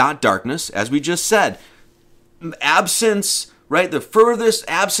 Evil is not darkness, as we just said. Absence, right? The furthest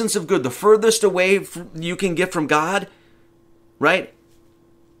absence of good, the furthest away you can get from God, right?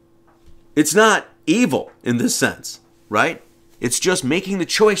 It's not evil in this sense, right? It's just making the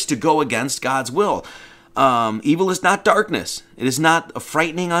choice to go against God's will. Evil is not darkness. It is not a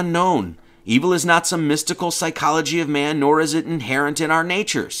frightening unknown. Evil is not some mystical psychology of man, nor is it inherent in our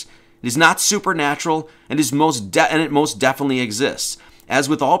natures. It is not supernatural, and it most definitely exists. As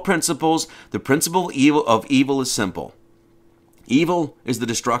with all principles, the principle of evil is simple. Evil is the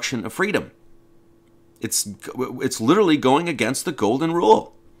destruction of freedom. It's literally going against the golden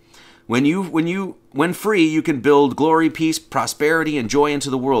rule. When free, you can build glory, peace, prosperity, and joy into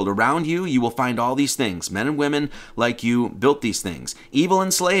the world. Around you, you will find all these things. Men and women like you built these things. Evil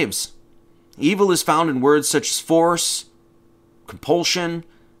enslaves. Evil is found in words such as force, compulsion,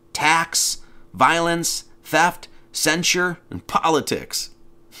 tax, violence, theft, censure, and politics.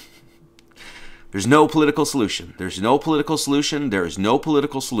 There's no political solution. There's no political solution. There is no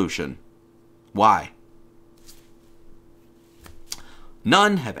political solution. Why?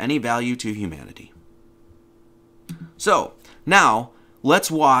 None have any value to humanity. So, now,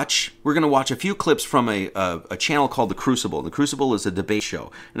 we're going to watch a few clips from a channel called The Crucible. The Crucible is a debate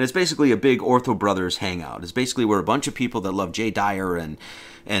show, and it's basically a big Ortho Brothers hangout. It's basically where a bunch of people that love Jay Dyer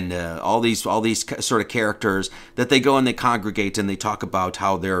and all these sort of characters, that they go and they congregate and they talk about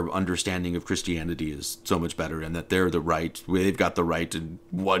how their understanding of Christianity is so much better and that they've got the right and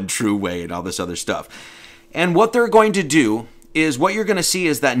one true way and all this other stuff. And what they're going to do is, what you're going to see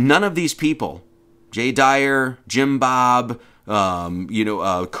is that none of these people, Jay Dyer, Jim Bob,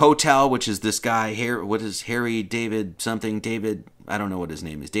 Kotel, which is this guy, Harry David something, David, I don't know what his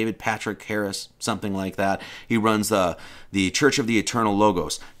name is, David Patrick Harris, something like that. He runs the Church of the Eternal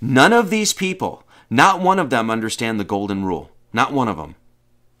Logos. None of these people, not one of them understand the golden rule. Not one of them.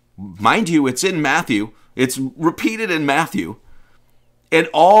 Mind you, it's in Matthew. It's repeated in Matthew. And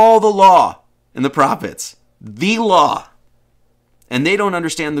all the law and the prophets, the law. And they don't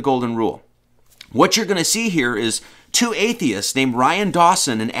understand the golden rule. What you're going to see here is two atheists named Ryan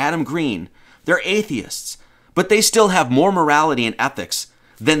Dawson and Adam Green. They're atheists, but they still have more morality and ethics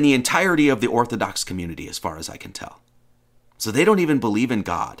than the entirety of the Orthodox community, as far as I can tell. So they don't even believe in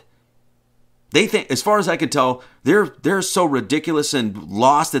God. They think, as far as I can tell, they're so ridiculous and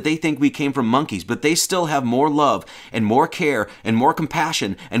lost that they think we came from monkeys, but they still have more love and more care and more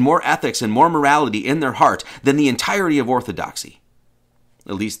compassion and more ethics and more morality in their heart than the entirety of Orthodoxy.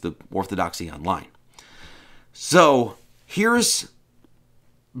 At least the Orthodoxy online. So here's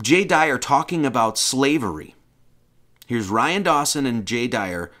Jay Dyer talking about slavery. Here's Ryan Dawson and Jay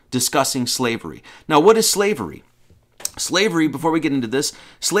Dyer discussing slavery. Now, what is slavery? Slavery, before we get into this,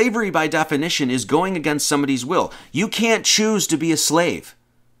 slavery by definition is going against somebody's will. You can't choose to be a slave.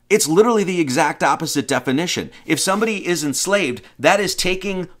 It's literally the exact opposite definition. If somebody is enslaved, that is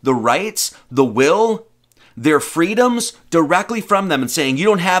taking the rights, the will, their freedoms directly from them and saying, you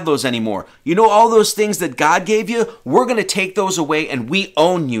don't have those anymore. You know, all those things that God gave you, we're going to take those away and we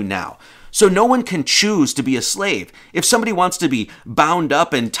own you now. So no one can choose to be a slave. If somebody wants to be bound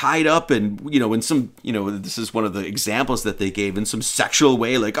up and tied up and, in some, this is one of the examples that they gave, in some sexual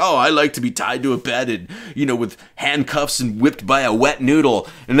way, like, oh, I like to be tied to a bed and, with handcuffs and whipped by a wet noodle.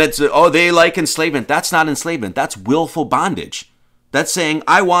 And that's, they like enslavement. That's not enslavement. That's willful bondage. That's saying,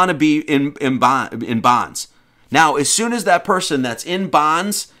 I want to be in bonds. Now, as soon as that person that's in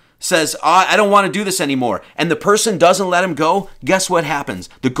bonds says, I don't want to do this anymore, and the person doesn't let him go, guess what happens?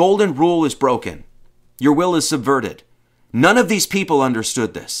 The golden rule is broken. Your will is subverted. None of these people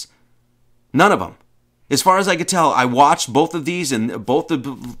understood this. None of them. As far as I could tell, I watched both of these and both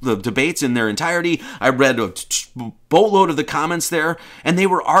the debates in their entirety. I read a boatload of the comments there, and they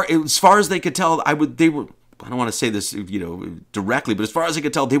were, as far as they could tell, I don't want to say this, directly, but as far as I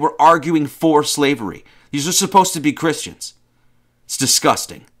could tell, they were arguing for slavery. These are supposed to be Christians. It's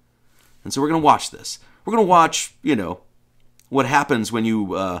disgusting. And so we're going to watch this. We're going to watch, what happens when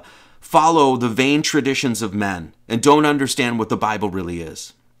you follow the vain traditions of men and don't understand what the Bible really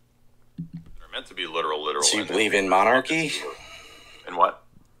is. They're meant to be literal. So you believe in monarchy? In what?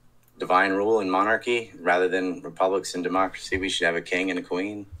 Divine rule and monarchy rather than republics and democracy? We should have a king and a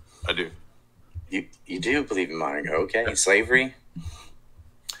queen? I do. You do believe in monarchy? Okay. Yeah. Slavery?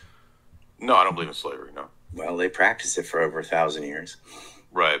 No, I don't believe in slavery, no. Well, they practiced it for over 1,000 years.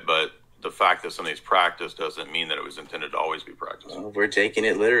 Right, but the fact that something's practiced doesn't mean that it was intended to always be practiced. Well, we're taking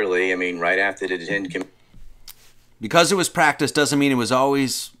it literally. I mean, right after the Ten Commandments. Because it was practiced doesn't mean it was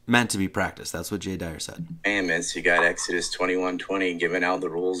always meant to be practiced. That's what Jay Dyer said. You got Exodus 21:20 giving out the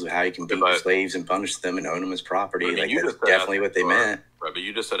rules of how you can beat slaves and punish them and own them as property. Like, that's definitely what they meant. Right, but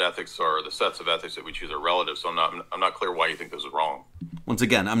you just said ethics are the sets of ethics that we choose are relative, so I'm not clear why you think this is wrong. Once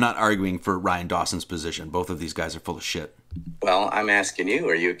again, I'm not arguing for Ryan Dawson's position. Both of these guys are full of shit. Well, I'm asking you,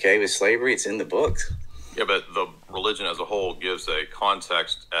 are you okay with slavery? It's in the books. Yeah, but the religion as a whole gives a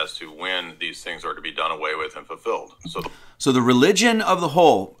context as to when these things are to be done away with and fulfilled. So the religion of the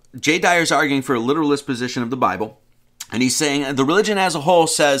whole, Jay Dyer's arguing for a literalist position of the Bible. And he's saying the religion as a whole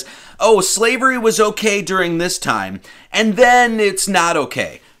says, slavery was okay during this time, and then it's not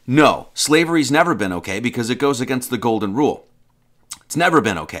okay. No, slavery's never been okay because it goes against the golden rule. It's never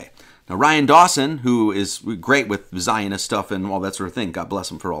been okay. Now, Ryan Dawson, who is great with Zionist stuff and all that sort of thing, God bless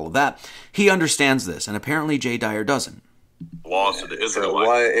him for all of that, he understands this, and apparently Jay Dyer doesn't. Laws to the Israelites.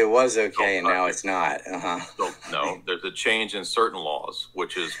 So it was okay, and now it's not. No, there's a change in certain laws,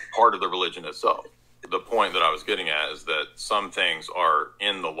 which is part of the religion itself. The point that I was getting at is that some things are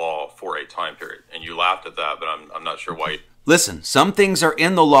in the law for a time period, and you laughed at that, but I'm not sure why. Listen, some things are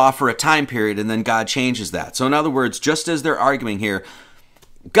in the law for a time period, and then God changes that. So in other words, just as they're arguing here,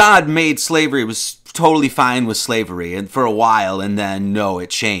 God made slavery, was totally fine with slavery and for a while, and then no, it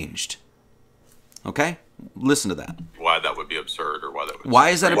changed. Okay? Listen to that. Why that would be absurd or why that would Why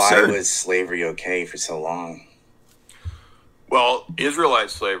is that absurd? Why was slavery okay for so long? Well, Israelite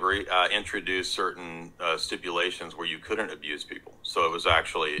slavery introduced certain stipulations where you couldn't abuse people. So it was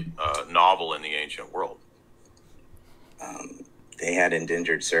actually novel in the ancient world. They had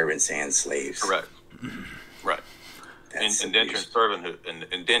indentured servants and slaves. Correct. Right. Indentured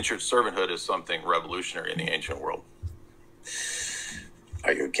servanthood is something revolutionary in the ancient world.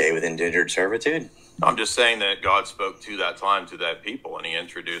 Are you okay with indentured servitude? I'm just saying that God spoke to that time, to that people, and he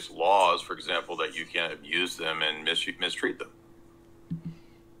introduced laws, for example, that you can't abuse them and mistreat them.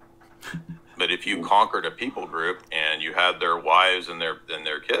 But if you conquered a people group and you had their wives and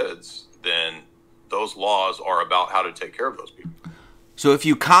their kids, then those laws are about how to take care of those people. So if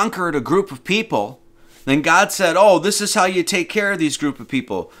you conquered a group of people, then God said, oh, this is how you take care of these group of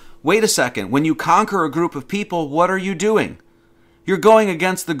people. Wait a second. When you conquer a group of people, what are you doing? You're going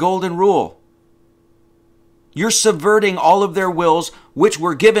against the golden rule. You're subverting all of their wills, which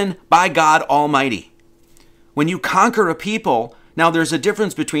were given by God Almighty. When you conquer a people, now there's a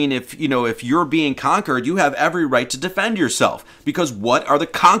difference between if you're being conquered, you have every right to defend yourself. Because what are the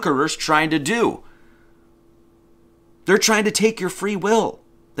conquerors trying to do? They're trying to take your free will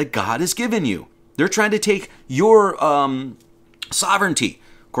that God has given you. They're trying to take your sovereignty.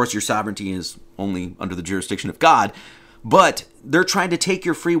 Of course, your sovereignty is only under the jurisdiction of God, but they're trying to take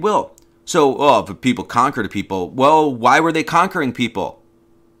your free will. So, if people conquered a people, well, why were they conquering people?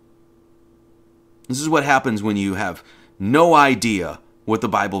 This is what happens when you have no idea what the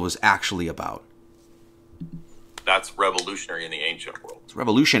Bible was actually about. That's revolutionary in the ancient world. It's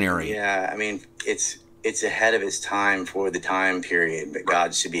revolutionary. Yeah, I mean, it's ahead of its time for the time period, but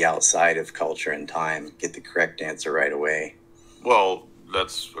God should be outside of culture and time. Get the correct answer right away. Well,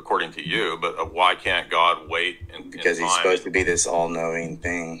 that's according to you, but why can't God wait because he's supposed to be this all-knowing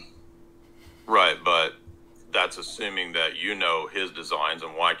thing. Right, but that's assuming that you know his designs,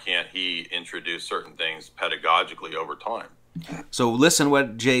 and why can't he introduce certain things pedagogically over time? So listen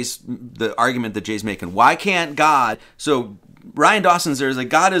what the argument that Jay's making. Why can't God, so Ryan Dawson's there is like,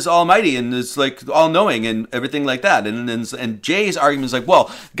 God is almighty and is like all-knowing and everything like that. And Jay's argument is like, well,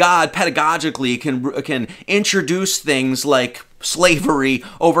 God pedagogically can introduce things like slavery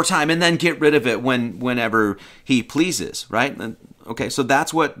over time and then get rid of it whenever he pleases, right? Okay, so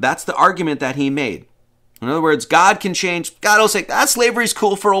that's the argument that he made. In other words, God will say, slavery's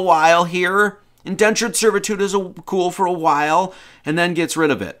cool for a while here. Indentured servitude is cool for a while, and then gets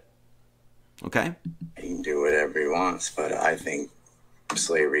rid of it. Okay? He can do whatever he wants, but I think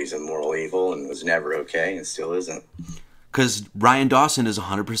slavery is a moral evil and was never okay and still isn't. Because Ryan Dawson is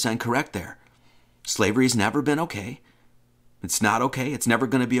 100% correct there. Slavery's never been okay. It's not okay. It's never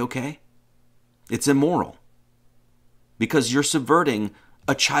going to be okay. It's immoral. Because you're subverting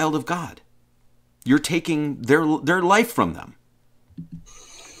a child of God. You're taking their life from them.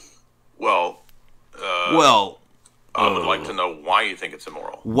 I would like to know why you think it's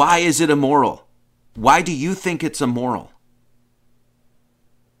immoral. Why is it immoral? Why do you think it's immoral?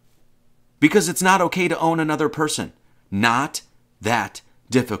 Because it's not okay to own another person. Not that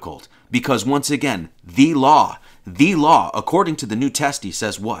difficult. Because once again, the law, according to the New Testament,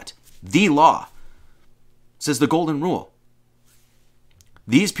 says what? The law says the golden rule.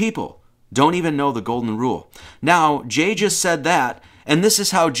 These people don't even know the golden rule. Now, Jay just said that, and this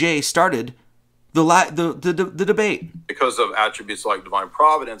is how Jay started the debate. Because of attributes like divine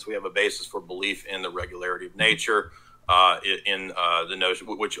providence, we have a basis for belief in the regularity of nature, in the notion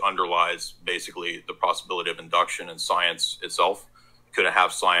which underlies basically the possibility of induction and science itself. You couldn't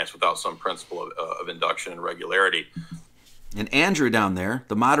have science without some principle of induction and regularity. And Andrew down there,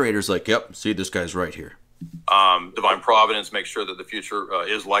 the moderator's like, yep, see, this guy's right here. Divine providence makes sure that the future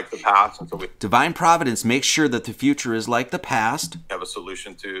is like the past. Divine providence makes sure that the future is like the past. Have a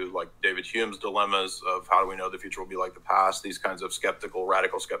solution to like David Hume's dilemmas of how do we know the future will be like the past? These kinds of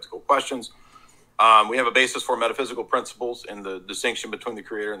radical skeptical questions. We have a basis for metaphysical principles in the distinction between the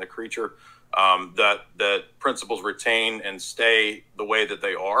creator and the creature. That principles retain and stay the way that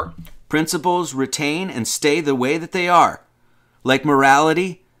they are. Principles retain and stay the way that they are, like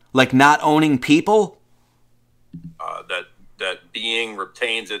morality, like not owning people. That being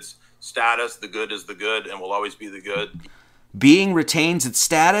retains its status, the good is the good and will always be the good. Being retains its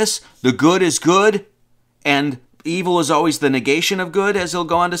status, the good is good, and evil is always the negation of good, as he'll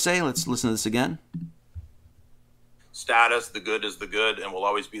go on to say. Let's listen to this again. Status, the good is the good and will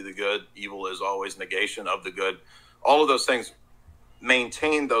always be the good. Evil is always negation of the good. All of those things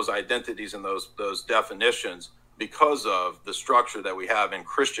maintain those identities and those definitions because of the structure that we have in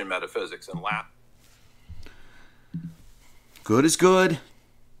Christian metaphysics and Latin. Good is good.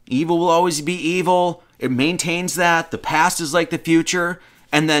 Evil will always be evil. It maintains that the past is like the future.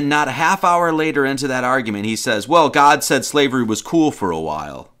 And then not a half hour later into that argument, he says, well, God said slavery was cool for a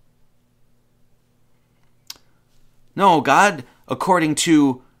while. No, God, according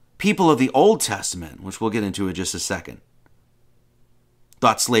to people of the Old Testament, which we'll get into in just a second,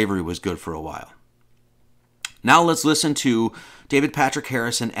 thought slavery was good for a while. Now let's listen to David Patrick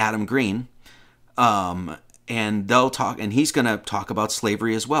Harris and Adam Green, and they'll talk, and he's going to talk about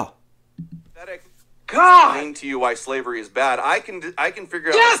slavery as well. God! Explain to you why slavery is bad. I can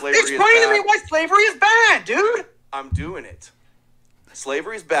figure out why slavery is bad. Explain to me why slavery is bad, dude! I'm doing it.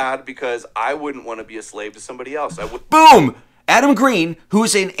 Slavery is bad because I wouldn't want to be a slave to somebody else. Boom! Adam Green,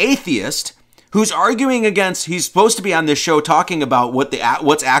 who's an atheist, who's arguing against, he's supposed to be on this show talking about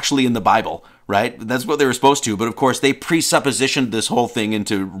what's actually in the Bible, right? That's what they were supposed to, but of course they presuppositioned this whole thing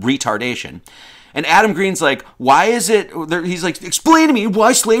into retardation. And Adam Green's like, why is it, he's like, explain to me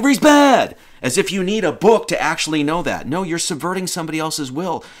why slavery's bad. As if you need a book to actually know that. No, you're subverting somebody else's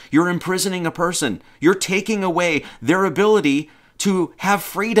will. You're imprisoning a person. You're taking away their ability to have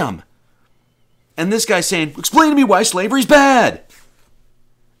freedom. And this guy's saying, explain to me why slavery's bad.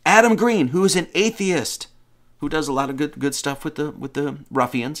 Adam Green, who is an atheist, who does a lot of good stuff with the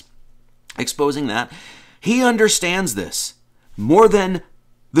ruffians, exposing that, he understands this more than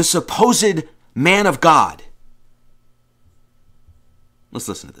the supposed man of God. Let's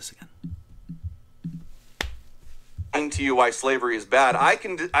listen to this again. To you why slavery is bad. I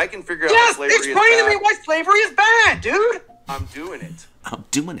can figure out why slavery is bad. Explain to me why slavery is bad, dude. I'm doing it. I'm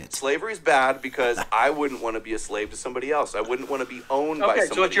doing it. Slavery is bad because I wouldn't want to be a slave to somebody else. I wouldn't want to be owned by somebody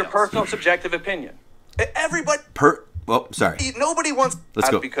else. Okay, so it's your personal subjective opinion. Everybody. Sorry. Nobody wants. Let's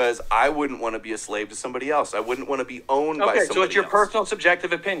go. Because I wouldn't want to be a slave to somebody else. I wouldn't want to be owned by somebody else. Okay, so it's your personal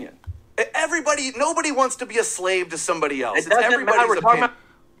subjective opinion. Nobody wants to be a slave to somebody else. It doesn't matter. We're talking about.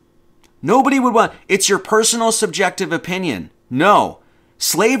 Nobody would want. It's your personal subjective opinion. No.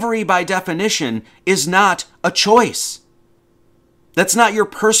 Slavery, by definition, is not a choice. That's not your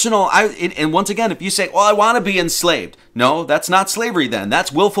personal. And once again, if you say, well, I want to be enslaved. No, that's not slavery then.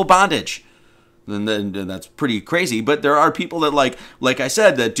 That's willful bondage. Then that's pretty crazy. But there are people that, like I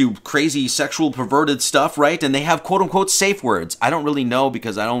said, that do crazy sexual perverted stuff, right? And they have quote unquote safe words. I don't really know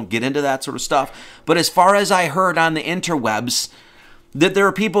because I don't get into that sort of stuff. But as far as I heard on the interwebs, that there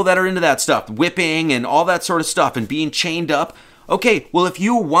are people that are into that stuff, whipping and all that sort of stuff and being chained up. Okay, well, if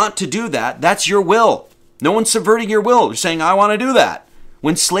you want to do that, that's your will. No one's subverting your will. You're saying, I want to do that.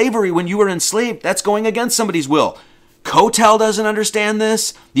 When you were enslaved, that's going against somebody's will. Kotel doesn't understand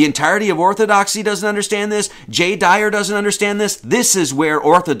this. The entirety of Orthodoxy doesn't understand this. Jay Dyer doesn't understand this. This is where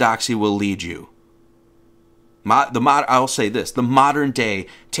Orthodoxy will lead you. I'll say this, the modern day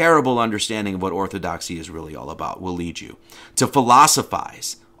terrible understanding of what Orthodoxy is really all about will lead you to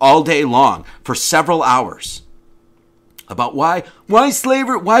philosophize all day long for several hours about why is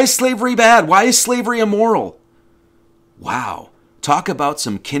slavery bad? Why is slavery immoral? Wow. Talk about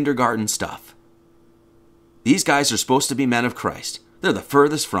some kindergarten stuff. These guys are supposed to be men of Christ. They're the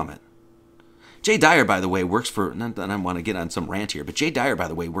furthest from it. Jay Dyer, by the way, works for, not that I want to get on some rant here, but Jay Dyer, by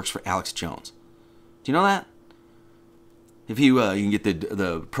the way, works for Alex Jones. Do you know that? If you can get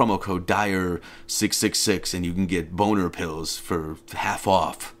the promo code DYER666 and you can get boner pills for half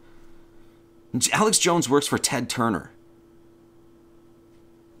off. Alex Jones works for Ted Turner.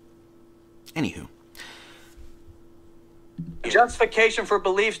 Anywho. Justification for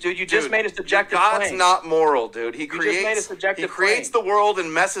beliefs, dude. You just made a subjective claim. God's not moral, dude. He creates the world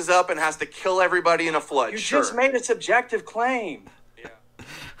and messes up and has to kill everybody in a flood. You just made a subjective claim.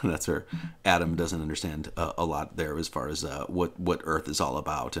 That's where Adam doesn't understand a lot there as far as what Earth is all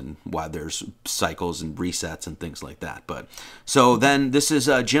about and why there's cycles and resets and things like that. But so then this is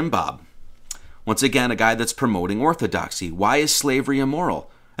Jim Bob. Once again, a guy that's promoting orthodoxy. Why is slavery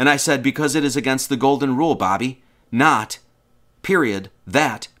immoral? And I said, because it is against the golden rule, Bobby. Not, period,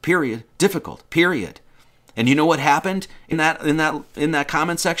 that, period, difficult, period. And you know what happened in that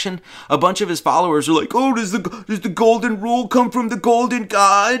comment section? A bunch of his followers are like, "Oh, does the golden rule come from the golden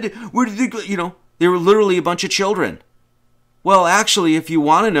God? Where did they were literally a bunch of children." Well, actually, if you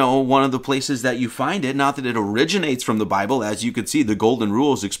want to know one of the places that you find it, not that it originates from the Bible, as you can see, the golden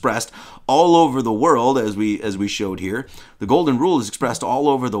rule is expressed all over the world, as we showed here. The golden rule is expressed all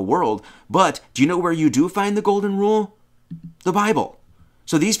over the world. But do you know where you do find the golden rule? The Bible.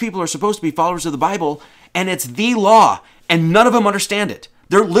 So these people are supposed to be followers of the Bible, and it's the law, and none of them understand it.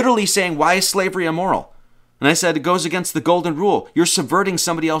 They're literally saying, why is slavery immoral? And I said, it goes against the golden rule. You're subverting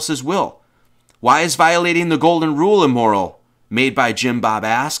somebody else's will. Why is violating the golden rule immoral? Made by Jim Bob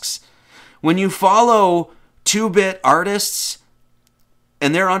asks. When you follow 2-bit artists,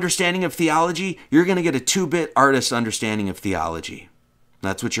 and their understanding of theology, you're going to get a 2-bit artist understanding of theology.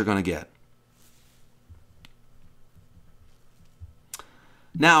 That's what you're going to get.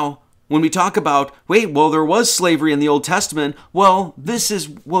 Now, when we talk about, wait, well, there was slavery in the Old Testament, well,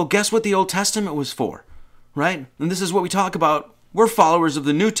 guess what the Old Testament was for, right? And this is what we talk about. We're followers of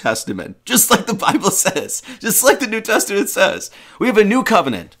the New Testament, just like the Bible says, just like the New Testament says. We have a new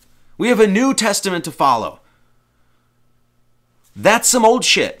covenant. We have a New Testament to follow. That's some old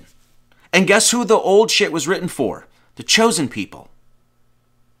shit. And guess who the old shit was written for? The chosen people.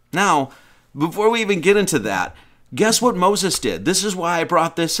 Now, before we even get into that, guess what Moses did? This is why I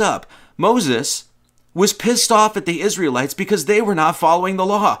brought this up. Moses was pissed off at the Israelites because they were not following the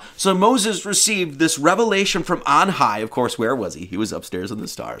law. So Moses received this revelation from on high. Of course, where was he? He was upstairs in the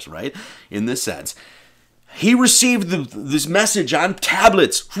stars, right? In this sense. He received this message on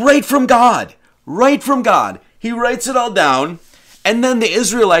tablets right from God. Right from God. He writes it all down. And then the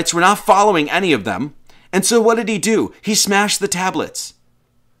Israelites were not following any of them. And so what did he do? He smashed the tablets.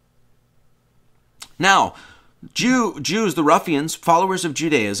 Now, Jews, the ruffians, followers of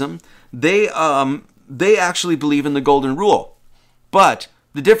Judaism, they actually believe in the golden rule. But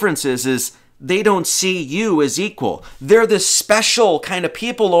the difference is they don't see you as equal. They're this special kind of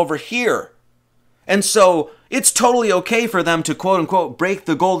people over here. And so it's totally okay for them to, quote unquote, break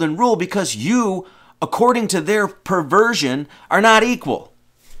the golden rule because you, according to their perversion, are not equal.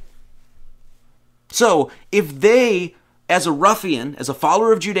 So if they, as a ruffian, as a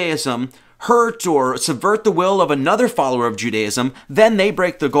follower of Judaism, hurt or subvert the will of another follower of Judaism, then they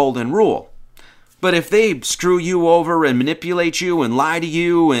break the golden rule. But if they screw you over and manipulate you and lie to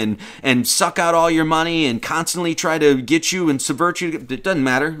you and suck out all your money and constantly try to get you and subvert you, it doesn't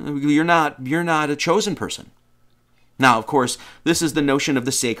matter. You're not a chosen person. Now, of course, this is the notion of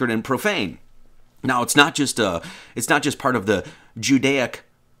the sacred and profane. Now, it's not just part of the Judaic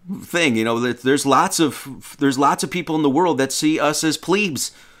thing. You know, there's lots of people in the world that see us as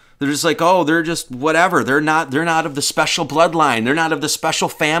plebes. They're just like, oh, they're just whatever. They're not of the special bloodline. They're not of the special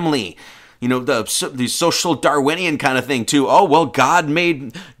family. You know, the social Darwinian kind of thing too. Oh, well, God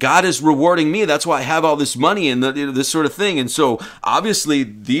is rewarding me. That's why I have all this money and this sort of thing. And so obviously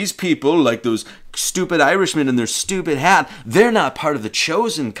these people, like those stupid Irishmen in their stupid hat, they're not part of the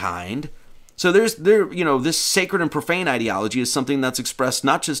chosen kind. So this sacred and profane ideology is something that's expressed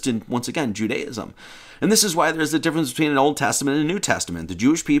not just in, once again, Judaism. And this is why there's a difference between an Old Testament and a New Testament. The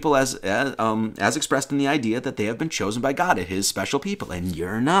Jewish people as expressed in the idea that they have been chosen by God as his special people, and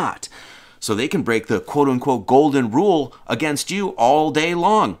you're not. So they can break the quote-unquote golden rule against you all day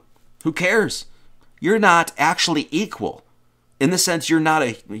long. Who cares? You're not actually equal. In the sense, you're not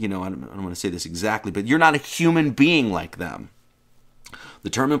I don't want to say this exactly, but you're not a human being like them.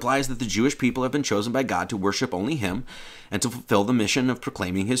 The term implies that the Jewish people have been chosen by God to worship only him and to fulfill the mission of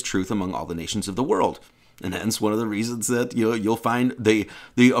proclaiming his truth among all the nations of the world. And hence one of the reasons that you'll find the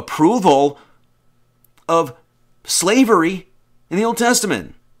approval of slavery in the Old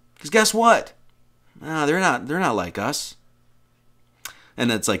Testament. Because guess what? They're not like us. And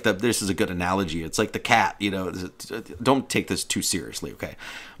it's like this is a good analogy. It's like the cat, don't take this too seriously, okay?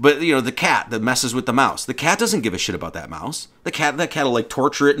 But the cat that messes with the mouse. The cat doesn't give a shit about that mouse. That cat will like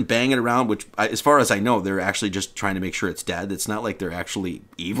torture it and bang it around, which as far as I know, they're actually just trying to make sure it's dead. It's not like they're actually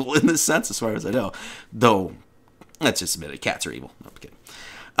evil in this sense, as far as I know. Though, let's just admit it, cats are evil. No, I'm kidding.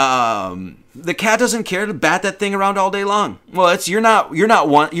 The cat doesn't care to bat that thing around all day long. Well, you're not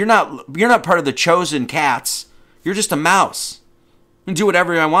part of the chosen cats. You're just a mouse. And do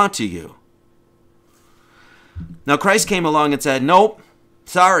whatever I want to you. Now Christ came along and said, nope,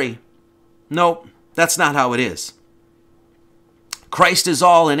 sorry. Nope, that's not how it is. Christ is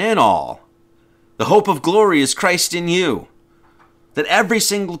all and in all. The hope of glory is Christ in you. That every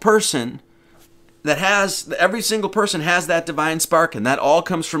single person has that divine spark, and that all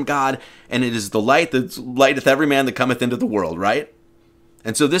comes from God, and it is the light that lighteth every man that cometh into the world, right?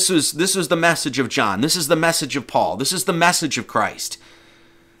 And so this was the message of John. This is the message of Paul. This is the message of Christ.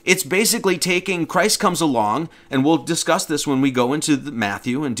 It's basically taking, Christ comes along, and we'll discuss this when we go into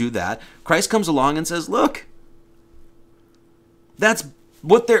Matthew and do that. Christ comes along and says, look, that's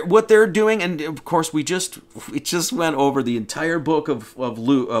what they're doing. And of course, we just went over the entire book of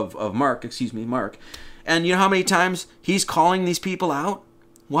Mark. And you know how many times he's calling these people out?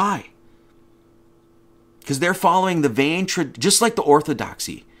 Why? Because they're following the vain, just like the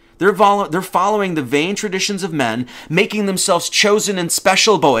orthodoxy. They're following the vain traditions of men, making themselves chosen and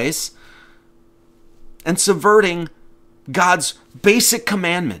special boys, and subverting God's basic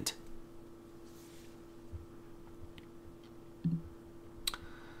commandment.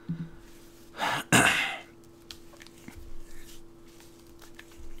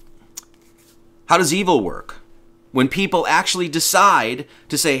 How does evil work? When people actually decide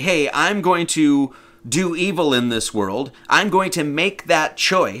to say, hey, I'm going to do evil in this world, I'm going to make that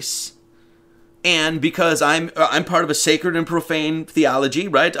choice, and because I'm part of a sacred and profane theology,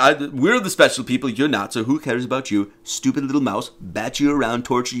 right? We're the special people, you're not, so who cares about you? Stupid little mouse, bat you around,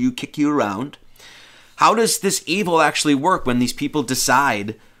 torture you, kick you around. How does this evil actually work when these people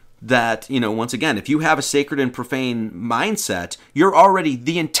decide that, once again, if you have a sacred and profane mindset, you're already,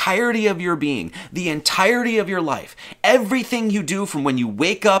 the entirety of your being, the entirety of your life, everything you do from when you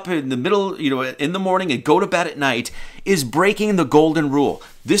wake up in the middle, in the morning and go to bed at night is breaking the golden rule.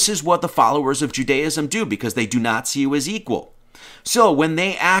 This is what the followers of Judaism do because they do not see you as equal. So when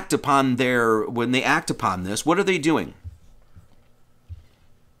they act upon this, what are they doing?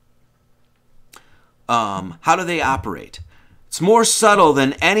 How do they operate? It's more subtle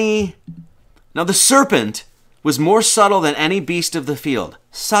than any... Now, the serpent was more subtle than any beast of the field.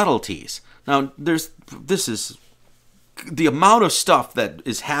 Subtleties. Now, this is... The amount of stuff that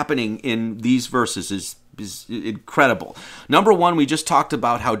is happening in these verses is incredible. Number one, we just talked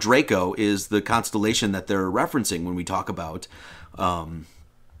about how Draco is the constellation that they're referencing when we talk about... and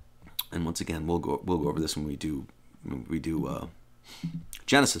once again, we'll go over this when we do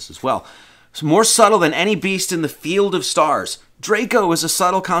Genesis as well. It's more subtle than any beast in the field of stars. Draco is a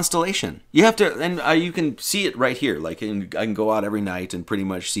subtle constellation. You have to, and you can see it right here. Like, I can go out every night and pretty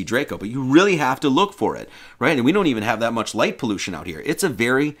much see Draco, but you really have to look for it, right? And we don't even have that much light pollution out here. It's a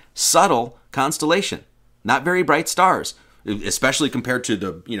very subtle constellation, not very bright stars, especially compared to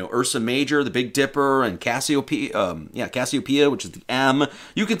the, Ursa Major, the Big Dipper, and Cassiopeia, which is the M.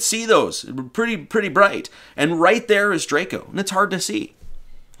 You can see those pretty bright, and right there is Draco, and it's hard to see.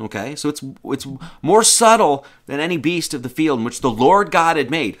 Okay, so it's more subtle than any beast of the field in which the Lord God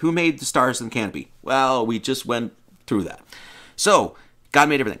had made. Who made the stars and the canopy? Well, we just went through that. So, God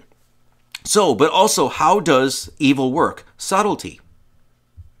made everything. So, but also, how does evil work? Subtlety.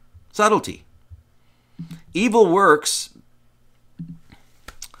 Subtlety. Evil works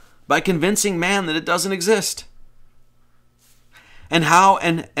by convincing man that it doesn't exist. And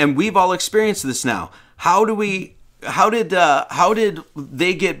and we've all experienced this now. How did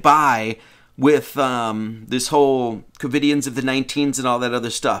they get by with this whole Covidians of the 19s and all that other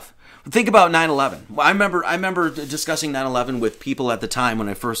stuff? Think about 9/11. I remember discussing 9/11 with people at the time when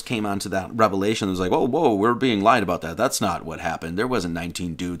I first came onto that revelation. It was like, whoa, we're being lied about that. That's not what happened. There wasn't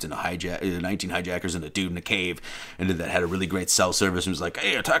 19 dudes and 19 hijackers and a dude in a cave and that had a really great cell service and was like,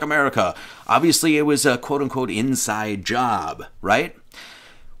 hey, attack America. Obviously, it was a quote-unquote inside job, right?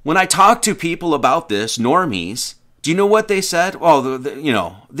 When I talk to people about this, normies, do you know what they said? Well,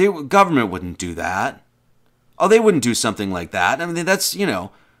 the government wouldn't do that. Oh, they wouldn't do something like that. I mean, that's,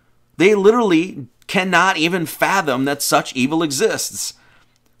 they literally cannot even fathom that such evil exists.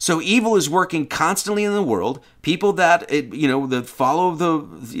 So evil is working constantly in the world. People that, that follow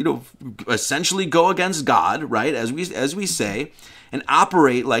essentially go against God, right? As we say, and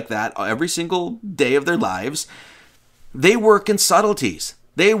operate like that every single day of their lives. They work in subtleties.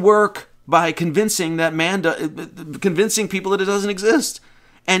 They work by convincing convincing people that it doesn't exist.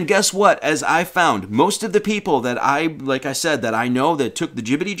 And guess what? As I found, most of the people that like I said, that I know that took the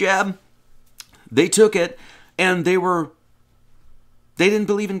jibbity jab, they took it and they didn't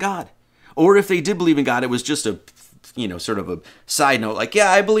believe in God. Or if they did believe in God, it was just a, sort of a side note, like,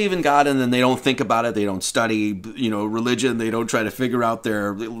 yeah, I believe in God, and then they don't think about it, they don't study, religion, they don't try to figure out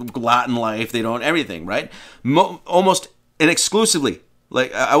their lot in life, they don't, everything, right? Almost and exclusively,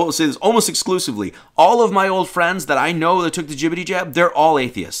 like, I will say this, almost exclusively, all of my old friends that I know that took the jibbity jab, they're all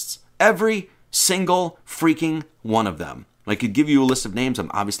atheists. Every single freaking one of them. I could give you a list of names. I'm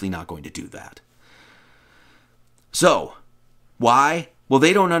obviously not going to do that. So, why? Well,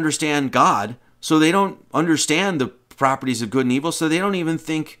 they don't understand God, so they don't understand the properties of good and evil, so they don't even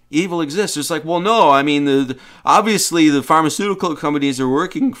think evil exists. It's like, well, no, I mean, obviously the pharmaceutical companies are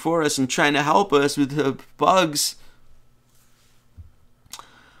working for us and trying to help us with the bugs.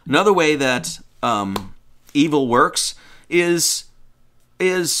 Another way that evil works is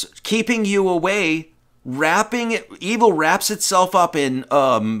keeping you away, evil wraps itself up in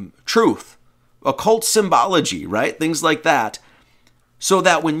truth, occult symbology, right? Things like that. So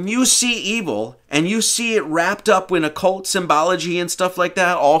that when you see evil and you see it wrapped up in occult symbology and stuff like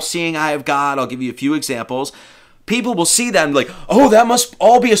that, all-seeing eye of God, I'll give you a few examples. People will see that and be like, oh, that must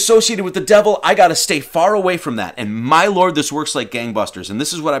all be associated with the devil. I got to stay far away from that. And my Lord, this works like gangbusters. And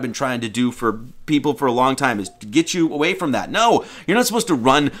this is what I've been trying to do for people for a long time, is to get you away from that. No, you're not supposed to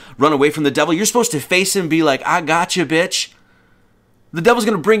run away from the devil. You're supposed to face him and be like, I got you, bitch. The devil's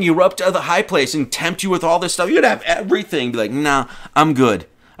going to bring you up to the high place and tempt you with all this stuff. You'd have everything. Be like, nah, I'm good.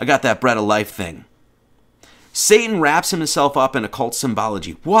 I got that bread of life thing. Satan wraps himself up in occult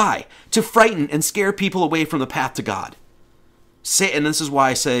symbology. Why? To frighten and scare people away from the path to God. And this is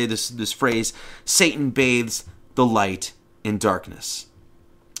why I say this phrase, Satan bathes the light in darkness.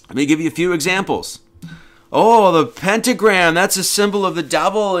 Let me give you a few examples. Oh, the pentagram, that's a symbol of the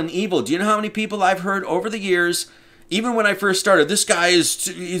devil and evil. Do you know how many people I've heard over the years, even when I first started, this guy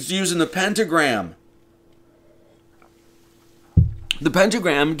is using the pentagram. The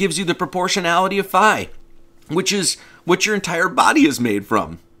pentagram gives you the proportionality of phi, which is what your entire body is made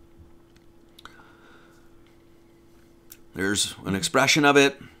from. There's an expression of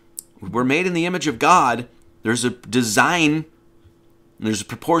it. We're made in the image of God. There's a design. There's a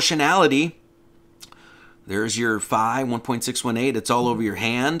proportionality. There's your phi, 1.618. It's all over your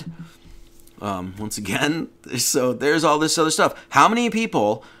hand. Once again, so there's all this other stuff. How many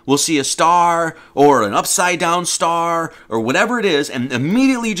people will see a star or an upside down star or whatever it is and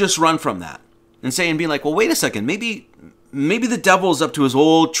immediately just run from that and be like, well, wait a second, maybe the devil's up to his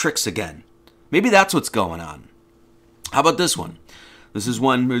old tricks again. Maybe that's what's going on. How about this one? This is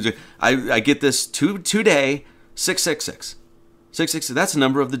one, I get this today, 666. 666, that's the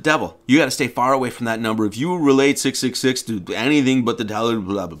number of the devil. You got to stay far away from that number. If you relate 666 to anything but the devil,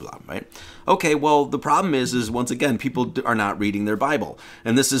 blah, blah, blah, right? Okay, well, the problem is once again, people are not reading their Bible.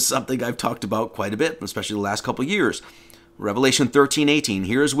 And this is something I've talked about quite a bit, especially the last couple of years. Revelation 13:18,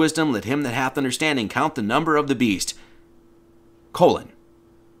 here is wisdom, let him that hath understanding count the number of the beast. :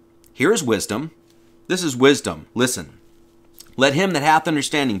 here is wisdom. This is wisdom. Listen. Let him that hath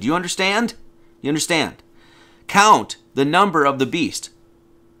understanding. Do you understand? You understand? Count the number of the beast. :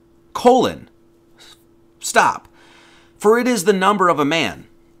 stop. For it is the number of a man.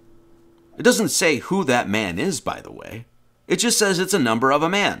 It doesn't say who that man is, by the way. It just says it's a number of a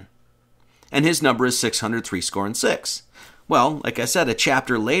man. And his number is 666. Well, like I said, a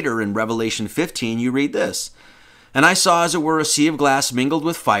chapter later in Revelation 15, you read this. And I saw as it were a sea of glass mingled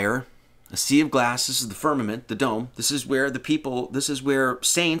with fire. A sea of glass, this is the firmament, the dome. This is where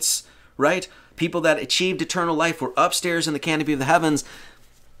saints, right? People that achieved eternal life were upstairs in the canopy of the heavens,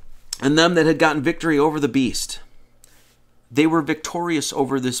 and them that had gotten victory over the beast. They were victorious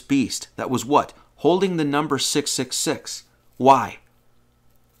over this beast. That was what? Holding the number 666. Why?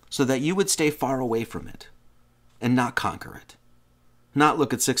 So that you would stay far away from it and not conquer it. Not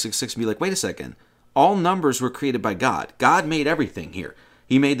look at 666 and be like, wait a second. All numbers were created by God. God made everything here.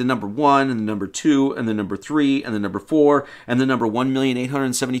 He made the number 1 and the number 2 and the number 3 and the number 4 and the number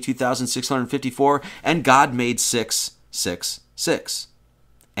 1,872,654, and God made 666.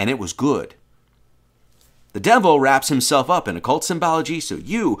 And it was good. The devil wraps himself up in occult symbology so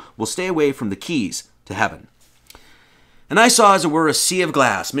you will stay away from the keys to heaven. And I saw as it were a sea of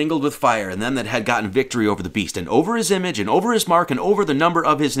glass mingled with fire, and them that had gotten victory over the beast, and over his image, and over his mark, and over the number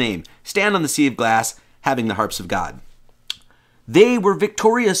of his name, stand on the sea of glass, having the harps of God. They were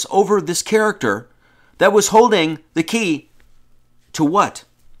victorious over this character that was holding the key to what?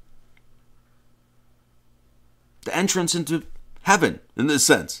 The entrance into heaven, in this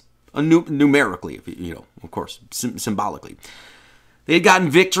sense. Numerically, of course, symbolically. They had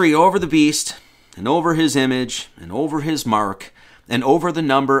gotten victory over the beast, and over his image, and over his mark, and over the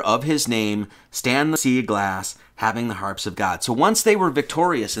number of his name, stand on the sea of glass, having the harps of God. So once they were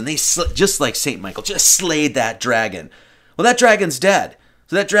victorious, and they, just like St. Michael, just slayed that dragon. Well, that dragon's dead.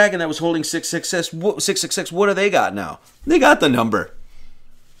 So that dragon that was holding 666, what do they got now? They got the number.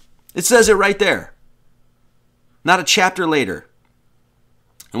 It says it right there. Not a chapter later.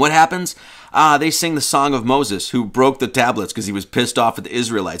 And what happens? They sing the song of Moses, who broke the tablets because he was pissed off at the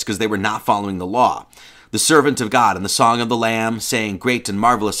Israelites because they were not following the law. The servant of God, and the song of the Lamb, saying, great and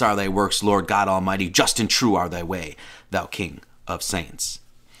marvelous are thy works, Lord God Almighty, just and true are thy way, thou King of saints.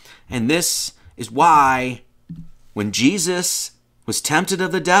 And this is why when Jesus was tempted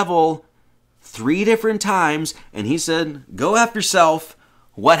of the devil 3 different times, and he said, go after self,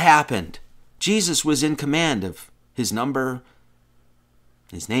 what happened? Jesus was in command of his number,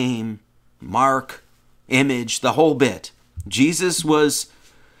 his name, mark, image, the whole bit. Jesus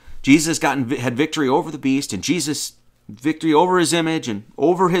had victory over the beast, and Jesus victory over his image, and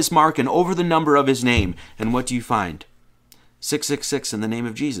over his mark, and over the number of his name. And what do you find? 666 in the name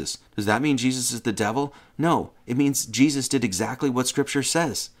of Jesus. Does that mean Jesus is the devil? No, it means Jesus did exactly what Scripture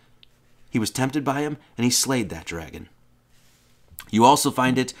says. He was tempted by him, and he slayed that dragon. You also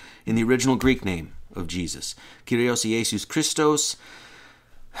find it in the original Greek name of Jesus, Kyrios Jesus Christos.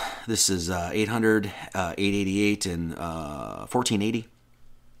 This is 888 and 1480.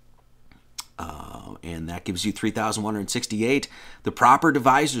 and that gives you 3,168. The proper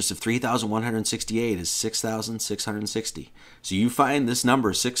divisors of 3,168 is 6,660. So you find this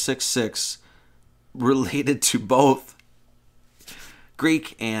number 666 related to both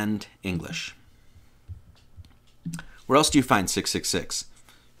Greek and English. Where else do you find 666?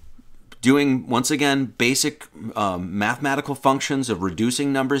 Doing, once again, basic mathematical functions of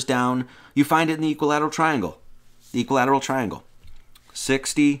reducing numbers down. You find it in the equilateral triangle. The equilateral triangle.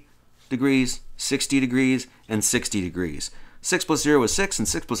 60 degrees, 60 degrees, and 60 degrees. 6 plus 0 is 6, and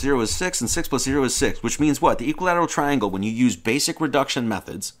 6 plus 0 is 6, and 6 plus 0 is 6, which means what? The equilateral triangle, when you use basic reduction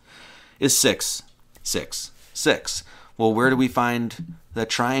methods, is 6, 6, 6. Well, where do we find that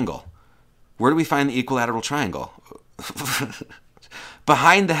triangle? Where do we find the equilateral triangle?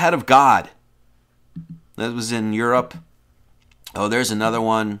 Behind the head of God. That was in Europe. Oh, there's another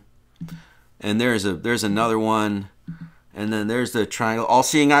one. And there's another one. And then there's the triangle.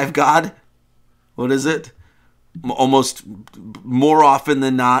 All-seeing eye of God. What is it? Almost more often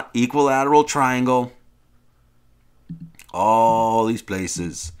than not, equilateral triangle. All these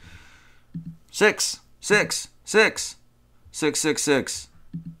places. 6, 6, 6, 6, 6, 6.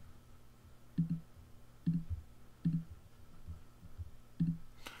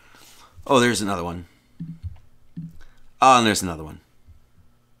 Oh, there's another one. Oh, and there's another one.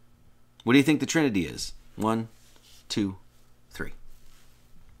 What do you think the Trinity is? 1, 2, 3.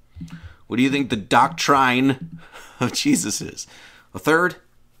 What do you think the doctrine of Jesus is? A third,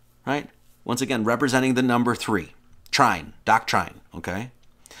 right? Once again, representing the number 3. Trine, doctrine, okay?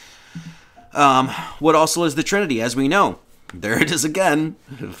 What also is the Trinity? As we know, there it is again.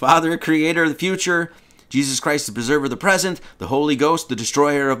 The Father, creator of the future. Jesus Christ, the preserver of the present. The Holy Ghost, the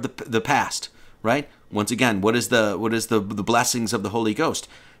destroyer of the past, right? Once again, what is the blessings of the Holy Ghost?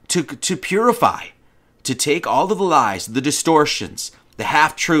 To purify, to take all of the lies, the distortions, the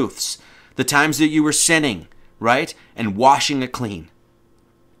half-truths, the times that you were sinning, right? And washing it clean.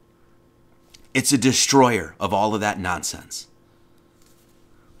 It's a destroyer of all of that nonsense.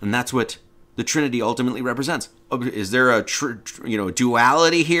 And that's what the Trinity ultimately represents. Is there a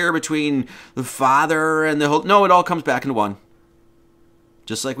duality here between the Father and the Holy? No, it all comes back into one.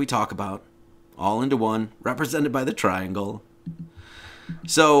 Just like we talk about. All into one, represented by the triangle.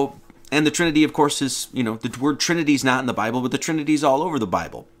 So, and the Trinity, of course, is, the word Trinity is not in the Bible, but the Trinity is all over the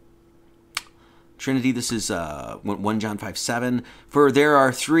Bible. Trinity, this is 1 John 5:7. For there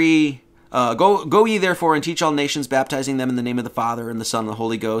are three... Go ye therefore and teach all nations, baptizing them in the name of the Father and the Son and the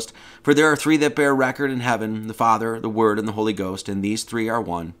Holy Ghost. For there are three that bear record in heaven, the Father, the Word, and the Holy Ghost, and these three are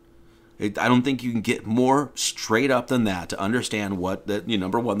one. I don't think you can get more straight up than that to understand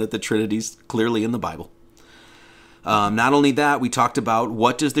number one, that the Trinity's clearly in the Bible. Not only that, we talked about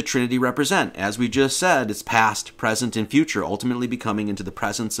what does the Trinity represent. As we just said, it's past, present, and future, ultimately becoming into the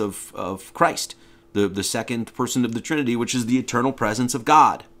presence of Christ, the second person of the Trinity, which is the eternal presence of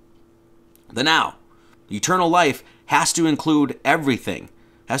God. The now, the eternal life has to include everything,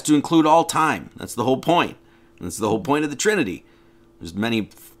 has to include all time. That's the whole point. That's the whole point of the Trinity. There's many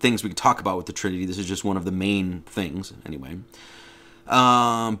things we can talk about with the Trinity. This is just one of the main things, anyway.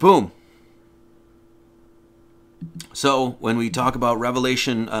 Boom. So when we talk about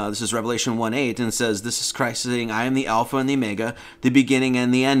Revelation, this is Revelation 1:8, and it says, this is Christ saying, I am the Alpha and the Omega, the beginning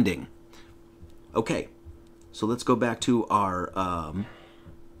and the ending. Okay, so let's go back to our...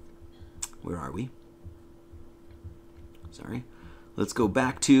 where are we? Sorry. Let's go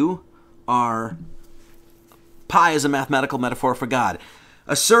back to our pi as a mathematical metaphor for God.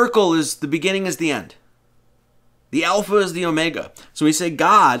 A circle is the beginning is the end. The alpha is the omega. So we say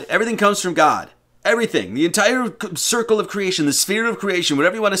God, everything comes from God. Everything. The entire circle of creation, the sphere of creation,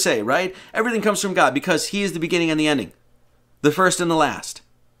 whatever you want to say, right? Everything comes from God because He is the beginning and the ending. The first and the last.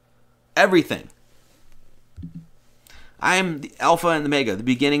 Everything. I am the Alpha and the Omega, the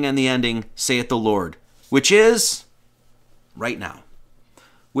beginning and the ending, saith the Lord, which is right now,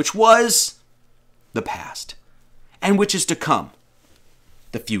 which was the past, and which is to come,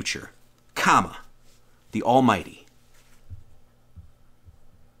 the future, comma, the Almighty.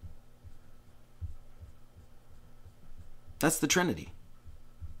 That's the Trinity.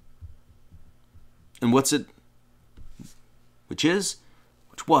 And what's it? Which is,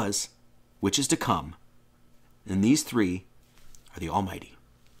 which was, which is to come. And these three are the Almighty.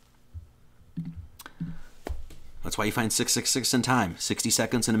 That's why you find 666 in time. 60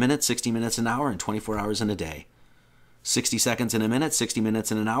 seconds in a minute, 60 minutes in an hour, and 24 hours in a day. 60 seconds in a minute, 60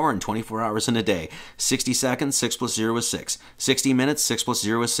 minutes in an hour, and 24 hours in a day. 60 seconds, 6 plus 0 is 6. 60 minutes, 6 plus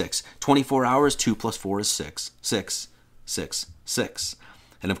 0 is 6. 24 hours, 2 plus 4 is 6. 6, 6, 6.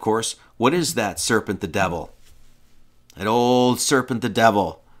 And of course, what is that serpent, the devil? That old serpent, the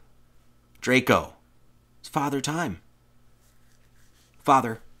devil. Draco. It's Father Time.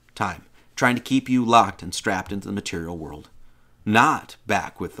 Father Time. Trying to keep you locked and strapped into the material world. Not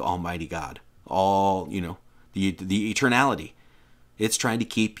back with the Almighty God. All, the eternality. It's trying to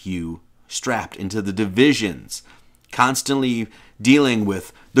keep you strapped into the divisions. Constantly dealing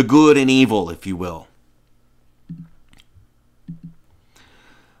with the good and evil, if you will.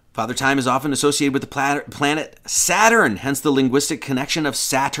 Father Time is often associated with the planet Saturn, hence the linguistic connection of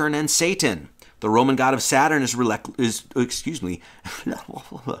Saturn and Satan. The Roman god of Saturn is let's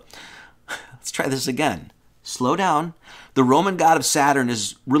try this again. Slow down. The Roman god of Saturn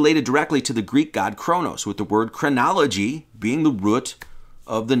is related directly to the Greek god Kronos, with the word chronology being the root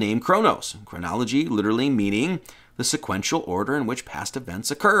of the name Kronos. Chronology literally meaning the sequential order in which past events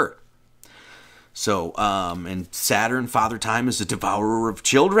occur. So, and Saturn, Father Time, is a devourer of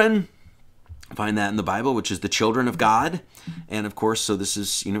children. I find that in the Bible, which is the children of God. And of course, so this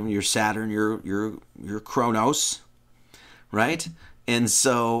is, your Saturn, your Kronos, right? And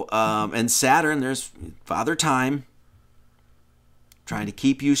so, and Saturn, there's Father Time, trying to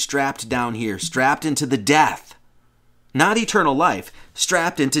keep you strapped down here, strapped into the death. Not eternal life,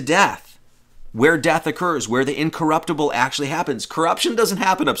 strapped into death. Where death occurs, where the incorruptible actually happens. Corruption doesn't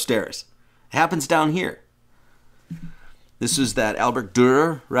happen upstairs. It happens down here. This is that Albert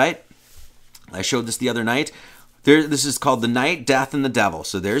Dürer, right? I showed this the other night. This is called The Night, Death, and the Devil.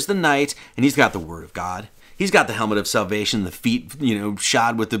 So there's the night, and he's got the Word of God. He's got the helmet of salvation, the feet,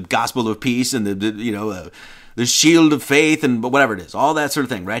 shod with the gospel of peace, and the shield of faith, and whatever it is, all that sort of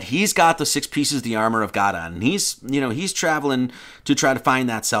thing, right? He's got the 6 pieces of the armor of God on, and he's traveling to try to find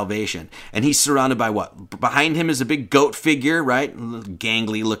that salvation. And he's surrounded by what? Behind him is a big goat figure, right?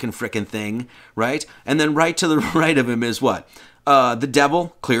 Gangly looking frickin' thing, right? And then right to the right of him is what? The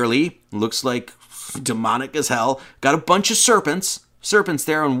devil, clearly, looks like demonic as hell. Got a bunch of serpents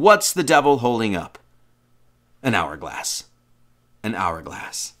there, and what's the devil holding up? An hourglass. An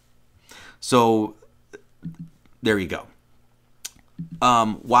hourglass. So, there you go.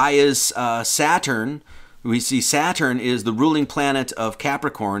 Why is Saturn? We see Saturn is the ruling planet of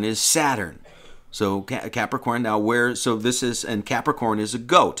Capricorn is Saturn. So Capricorn and Capricorn is a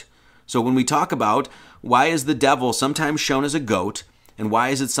goat. So when we talk about why is the devil sometimes shown as a goat and why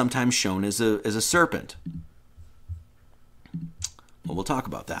is it sometimes shown as a serpent? Well, we'll talk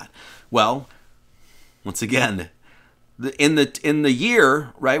about that. Well, once again, in the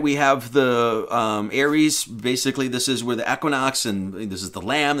year, right, we have the Aries. Basically, this is where the equinox, and this is the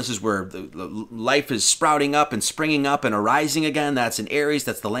lamb. This is where the life is sprouting up and springing up and arising again. That's in Aries.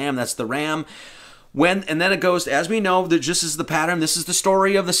 That's the lamb. That's the ram. And then it goes, as we know, that just is the pattern. This is the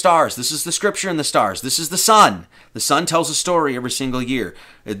story of the stars. This is the scripture in the stars. This is the sun. The sun tells a story every single year.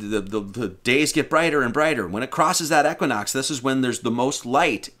 The days get brighter and brighter. When it crosses that equinox, this is when there's the most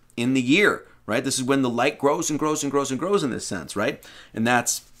light in the year. Right? This is when the light grows and grows and grows and grows in this sense, right? And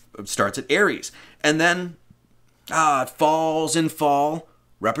that starts at Aries. And then it falls in fall,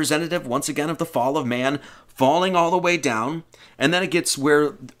 representative once again of the fall of man, falling all the way down. And then it gets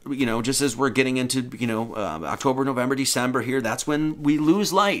where, just as we're getting into, October, November, December here, that's when we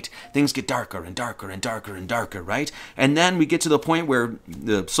lose light. Things get darker and darker and darker and darker, right? And then we get to the point where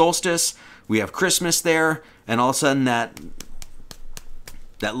the solstice, we have Christmas there, and all of a sudden that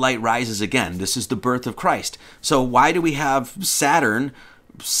light rises again. This is the birth of Christ. So why do we have Saturn,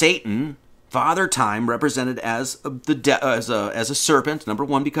 Satan, Father Time represented as a serpent? Number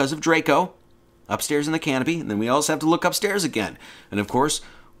one, because of Draco, upstairs in the canopy. And then we also have to look upstairs again. And of course,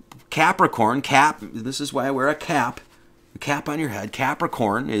 Capricorn, this is why I wear a cap on your head.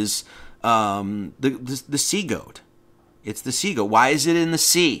 Capricorn is the sea goat. It's the sea goat. Why is it in the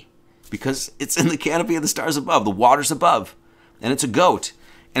sea? Because it's in the canopy of the stars above, the waters above. And it's a goat.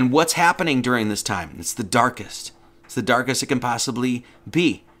 And what's happening during this time? It's the darkest. It's the darkest it can possibly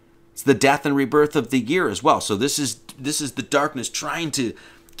be. It's the death and rebirth of the year as well. So this is the darkness trying to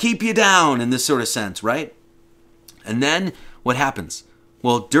keep you down in this sort of sense, right? And then what happens?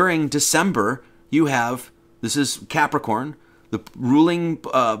 Well, during December, this is Capricorn. The ruling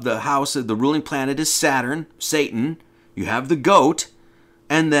the ruling planet is Saturn, Satan. You have the goat.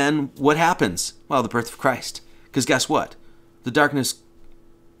 And then what happens? Well, the birth of Christ. Because guess what?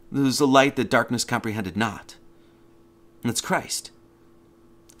 There's a light that darkness comprehended not. And it's Christ.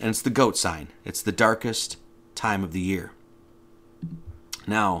 And it's the goat sign. It's the darkest time of the year.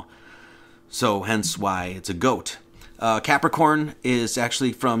 Now, so hence why it's a goat. Capricorn is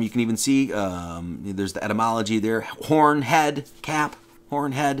actually from, you can even see, there's the etymology there. Horn, head, cap,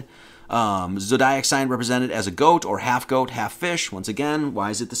 horn, head. Zodiac sign represented as a goat or half goat, half fish. Once again,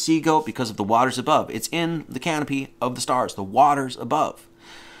 why is it the sea goat? Because of the waters above. It's in the canopy of the stars, the waters above.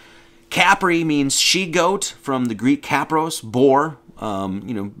 Capri means she-goat, from the Greek kapros, boar,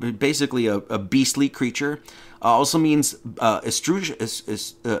 basically a beastly creature. Also means Etruscan,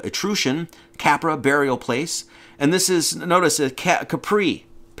 capra, burial place. And this is, notice, capri,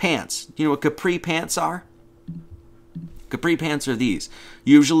 pants. You know what capri pants are? Capri pants are these.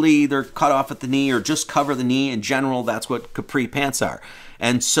 Usually they're cut off at the knee or just cover the knee. In general, that's what capri pants are.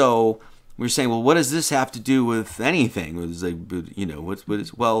 And so we're saying, well, what does this have to do with anything?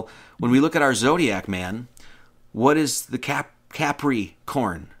 Well, when we look at our zodiac man, what is the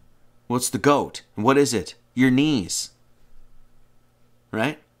Capricorn? What's the goat? And what is it? Your knees.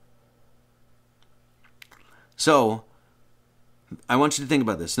 Right? So I want you to think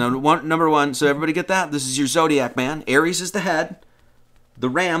about this. Now, number one, so everybody get that? This is your zodiac man. Aries is the head. The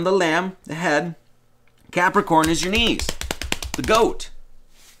ram, the lamb, the head. Capricorn is your knees. The goat.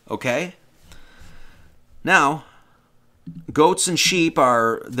 Okay? Now, goats and sheep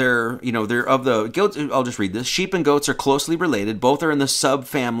they're of the goats. I'll just read this. Sheep and goats are closely related. Both are in the same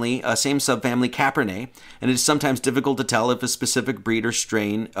subfamily Caprinae, and it is sometimes difficult to tell if a specific breed or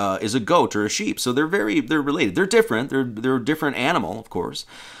strain is a goat or a sheep. So they're related. They're different. They're a different animal, of course.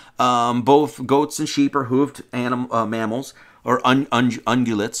 Both goats and sheep are hoofed mammals, or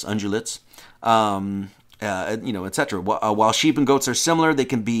ungulates. Etc. While sheep and goats are similar, they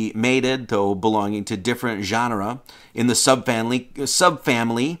can be mated, though belonging to different genera in the subfamily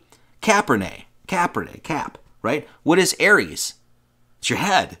Caprinae. Cap, right? What is Aries? It's your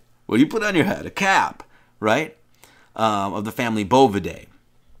head. What do you put on your head? A cap, right? Of the family Bovidae.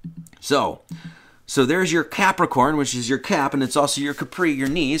 So there's your Capricorn, which is your cap, and it's also your Capri, your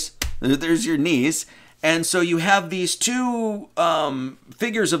knees. There's your knees. And so you have these two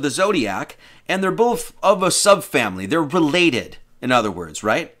figures of the zodiac, and they're both of a subfamily. They're related, in other words,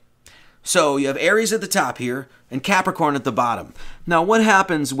 right? So you have Aries at the top here and Capricorn at the bottom. Now, what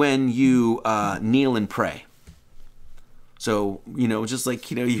happens when you kneel and pray? So, just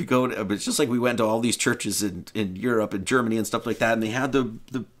like, you go to, it's just like we went to all these churches in Europe and Germany and stuff like that, and they had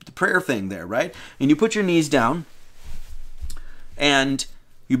the prayer thing there, right? And you put your knees down, and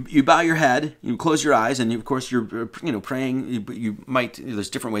you bow your head, you close your eyes, and of course you're praying. There's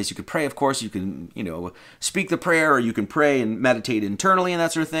different ways you could pray. Of course, you can speak the prayer, or you can pray and meditate internally and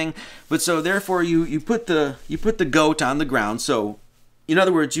that sort of thing. But so therefore you put the goat on the ground. So in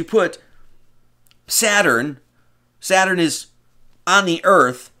other words, you put Saturn. Saturn is on the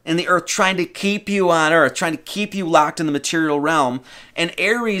earth, and the earth trying to keep you on earth, trying to keep you locked in the material realm. And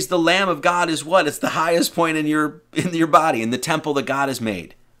Aries, the Lamb of God, is what? It's the highest point in your body, in the temple that God has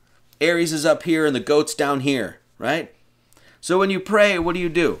made. Aries is up here and the goat's down here, right? So when you pray, what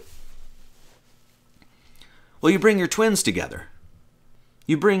do? Well, you bring your twins together.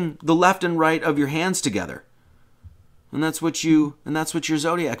 You bring the left and right of your hands together. And that's what your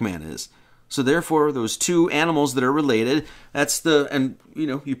zodiac man is. So therefore, those two animals that are related,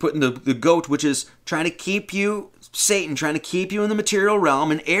 you put in the goat, which is trying to keep you, Satan, trying to keep you in the material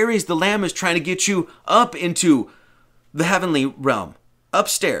realm, and Aries, the lamb, is trying to get you up into the heavenly realm,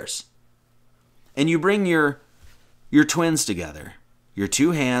 upstairs. And you bring your twins together. Your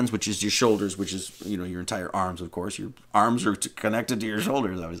two hands, which is your shoulders, which is, your entire arms, of course. Your arms are connected to your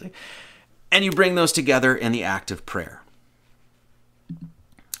shoulders, obviously. And you bring those together in the act of prayer.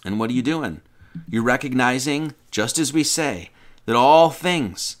 And what are you doing? You're recognizing, just as we say, that all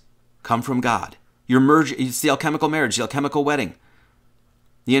things come from God. It's the alchemical marriage, the alchemical wedding,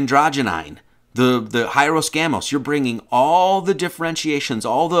 the androgyne, the hieros gamos. You're bringing all the differentiations,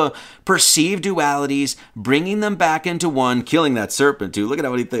 all the perceived dualities, bringing them back into one, killing that serpent too. Look at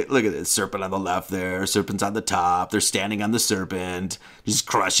look at this serpent on the left there, serpent's on the top. They're standing on the serpent, just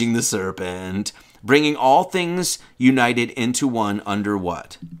crushing the serpent. Bringing all things united into one under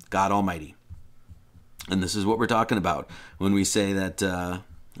what? God Almighty. And this is what we're talking about when we say that,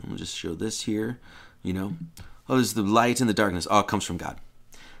 we'll just show this here, there's the light and the darkness. Oh, it comes from God.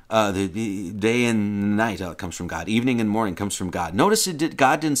 The day and night, it comes from God. Evening and morning comes from God. Notice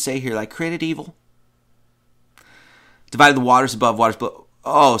God didn't say here, like, created evil. Divided the waters above, waters below.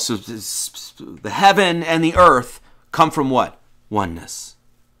 Oh, so the heaven and the earth come from what? Oneness.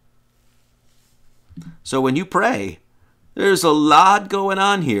 So when you pray, there's a lot going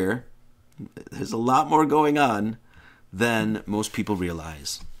on here. There's a lot more going on than most people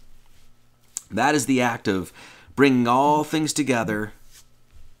realize. That is the act of bringing all things together,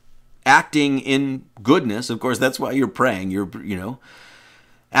 acting in goodness. Of course, that's why you're praying. You're,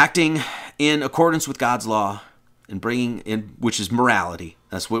 acting in accordance with God's law and bringing in, which is morality.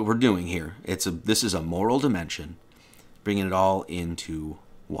 That's what we're doing here. This is a moral dimension, bringing it all into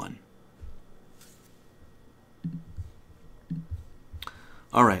one.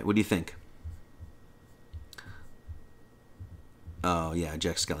 All right, what do you think? Oh, yeah,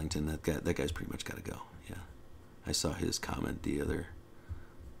 Jack Skellington, that guy's pretty much got to go. Yeah. I saw his comment the other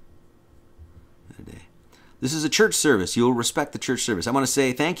day. This is a church service. You'll respect the church service. I want to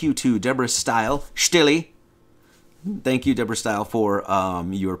say thank you to Deborah Stille. Thank you, Deborah Style, for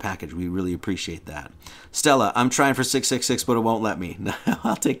your package. We really appreciate that. Stella, I'm trying for $666, but it won't let me.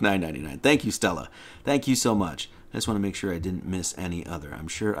 I'll take $9.99. Thank you, Stella. Thank you so much. I just want to make sure I didn't miss any other. I'm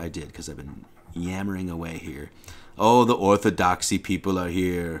sure I did, because I've been yammering away here. Oh, the orthodoxy people are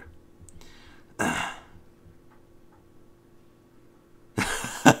here.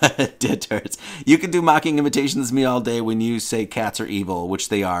 Dead turds. You can do mocking imitations of me all day when you say cats are evil, which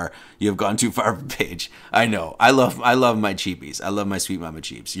they are. You have gone too far from Paige. I know. I love my cheapies. I love my sweet mama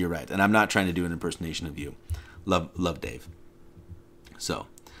cheeps. You're right. And I'm not trying to do an impersonation of you. Love Dave. So,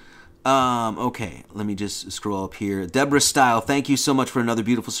 okay. Let me just scroll up here. Deborah Style, thank you so much for another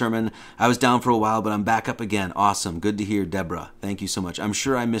beautiful sermon. I was down for a while, but I'm back up again. Awesome. Good to hear, Deborah. Thank you so much. I'm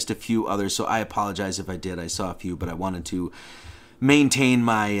sure I missed a few others, so I apologize if I did. I saw a few, but I wanted to maintain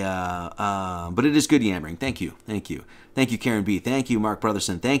my, but it is good yammering. Thank you. Thank you, Karen B. Thank you, Mark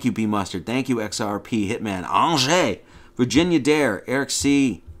Brotherson. Thank you, B Mustard. Thank you, XRP, Hitman, Angers, Virginia Dare, Eric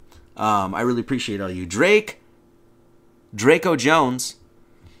C. I really appreciate all you. Draco Jones.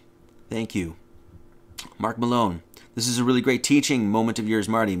 Thank you. Mark Malone. This is a really great teaching moment of yours,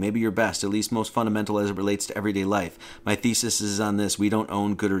 Marty. Maybe your best, at least most fundamental as it relates to everyday life. My thesis is on this. We don't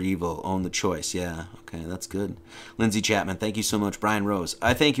own good or evil, own the choice. Yeah, okay, that's good. Lindsay Chapman, thank you so much. Brian Rose,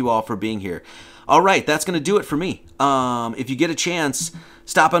 I thank you all for being here. All right, that's going to do it for me. If you get a chance,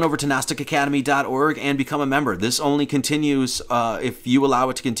 stop on over to GnosticAcademy.org and become a member. This only continues if you allow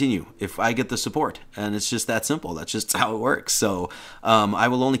it to continue, if I get the support. And it's just that simple. That's just how it works. So I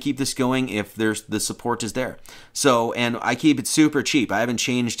will only keep this going if the support is there. So, and I keep it super cheap. I haven't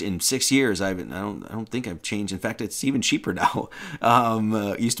changed in 6 years. I don't think I've changed. In fact, it's even cheaper now.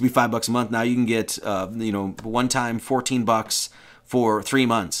 It used to be $5 a month. Now you can get one time $14 for 3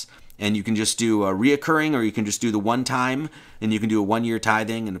 months. And you can just do a reoccurring, or you can just do the one time, and you can do a 1-year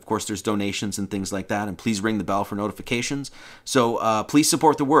tithing. And of course, there's donations and things like that. And please ring the bell for notifications. So please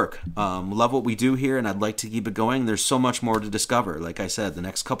support the work. Love what we do here, and I'd like to keep it going. There's so much more to discover. Like I said, the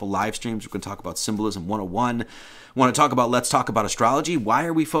next couple live streams, we're going to talk about Symbolism 101. Want to talk about Let's Talk About Astrology. Why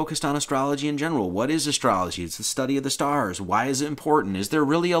are we focused on astrology in general? What is astrology? It's the study of the stars. Why is it important? Is there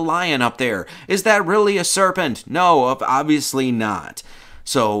really a lion up there? Is that really a serpent? No, obviously not.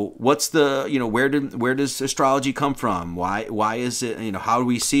 So what's the, where does astrology come from? Why is it, how do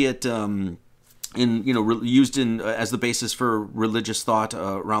we see it used as the basis for religious thought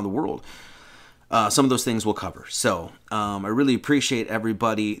around the world? Some of those things we'll cover. So I really appreciate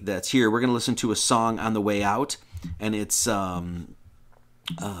everybody that's here. We're going to listen to a song on the way out, and it's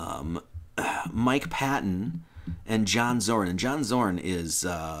Mike Patton and John Zorn. And John Zorn is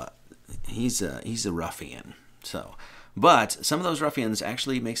he's a ruffian. So. But some of those ruffians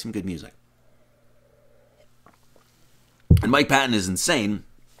actually make some good music. And Mike Patton is insane.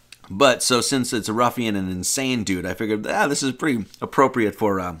 But so since it's a ruffian and an insane dude, I figured this is pretty appropriate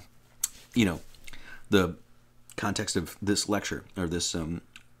for, the context of this lecture or this sermon.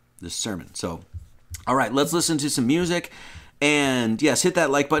 So, all right, let's listen to some music. And yes, hit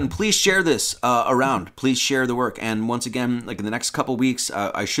that like button. Please share this around. Please share the work. And once again, like in the next couple weeks,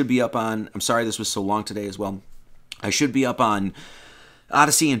 I should be up on, I'm sorry this was so long today as well. I should be up on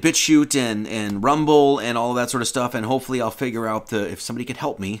Odyssey and BitChute and Rumble and all of that sort of stuff, and hopefully I'll figure out if somebody can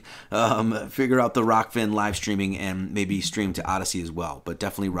help me, figure out the Rockfin live streaming and maybe stream to Odyssey as well, but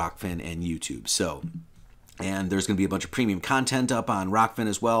definitely Rockfin and YouTube. So, and there's going to be a bunch of premium content up on Rockfin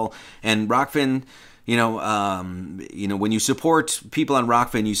as well, and Rockfin, when you support people on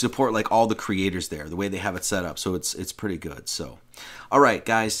Rockfin, you support like all the creators there, the way they have it set up, so it's pretty good. So, all right,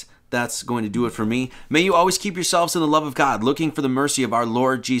 guys. That's going to do it for me. May you always keep yourselves in the love of God, looking for the mercy of our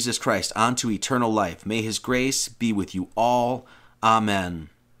Lord Jesus Christ unto eternal life. May his grace be with you all. Amen.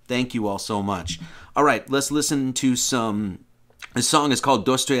 Thank you all so much. All right, let's listen to some. This song is called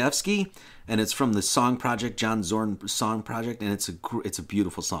Dostoevsky, and it's from the Song Project, John Zorn Song Project, and it's a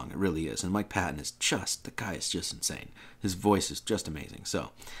beautiful song. It really is. And Mike Patton is the guy is just insane. His voice is just amazing. So,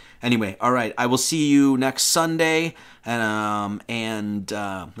 anyway, all right, I will see you next Sunday, and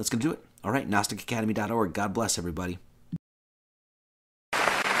that's going to do it. All right, GnosticAcademy.org. God bless everybody.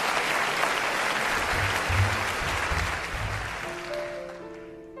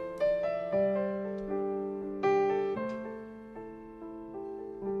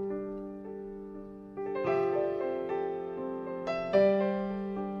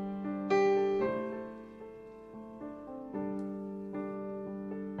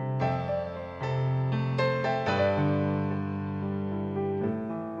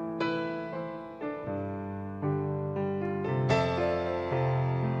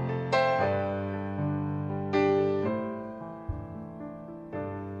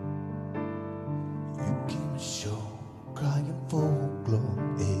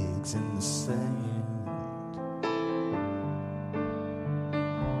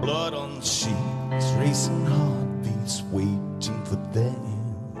 blood on the sheets, racing heartbeats waiting for them.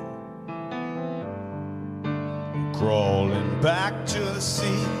 Crawling back to the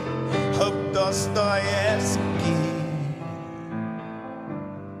sea of Dostoevsky.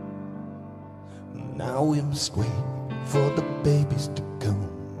 Now we must wait for the babies to come.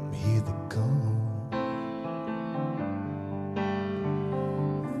 Here they come.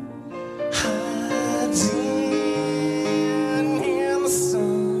 Hiding in the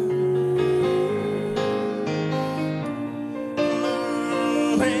sun.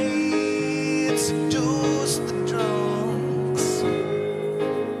 Mermaids seduce the drunks.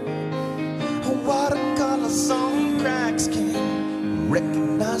 Watercolors on cracks can't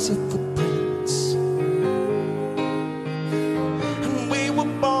recognize your footprints. And we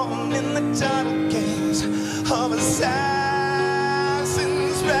were born in the tidal gaze of assassin's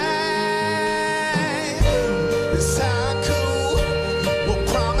bag. This haiku will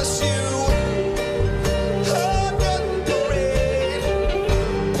promise you under the rain.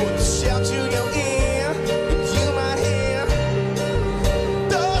 Put the shell to your ear, and you might hear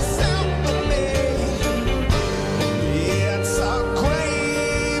the sound of me. It's a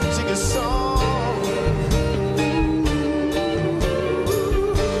grave digger song.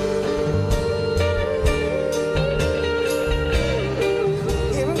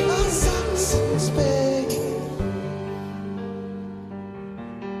 In Assassin's Bay.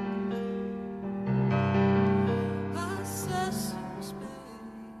 Assassin's Bay.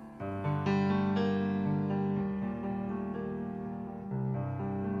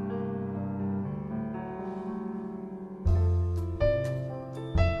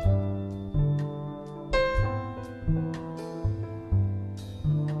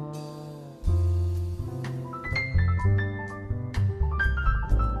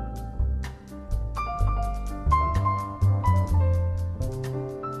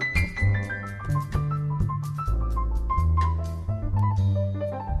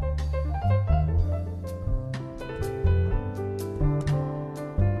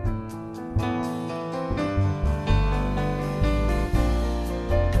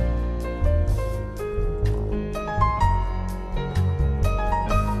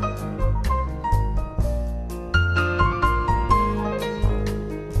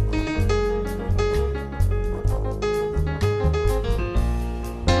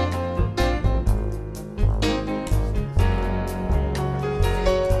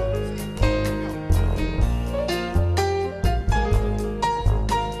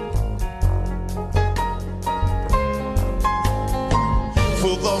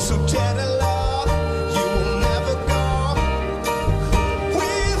 For those who dare to love, you will never go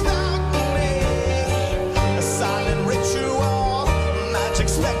without me. A silent ritual, magic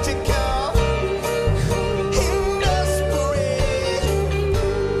spectacle, in desperate.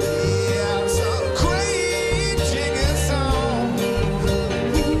 Yeah, it's a great jigger song.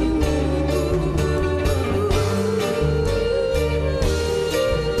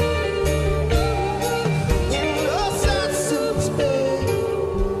 In Assassin's Bay.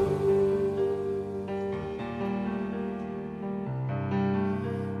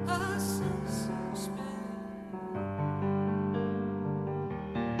 Assassin's Bay.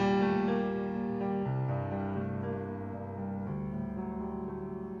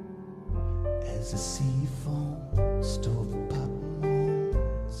 As the sea foams toward the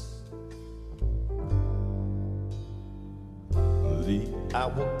bottoms, the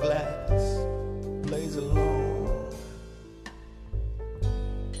hourglass plays alone.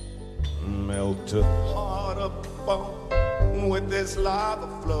 Melt a heart upon with this lava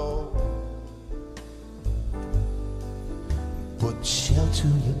flow. Put shell to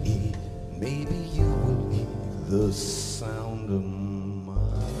your ear, maybe you will hear the sound of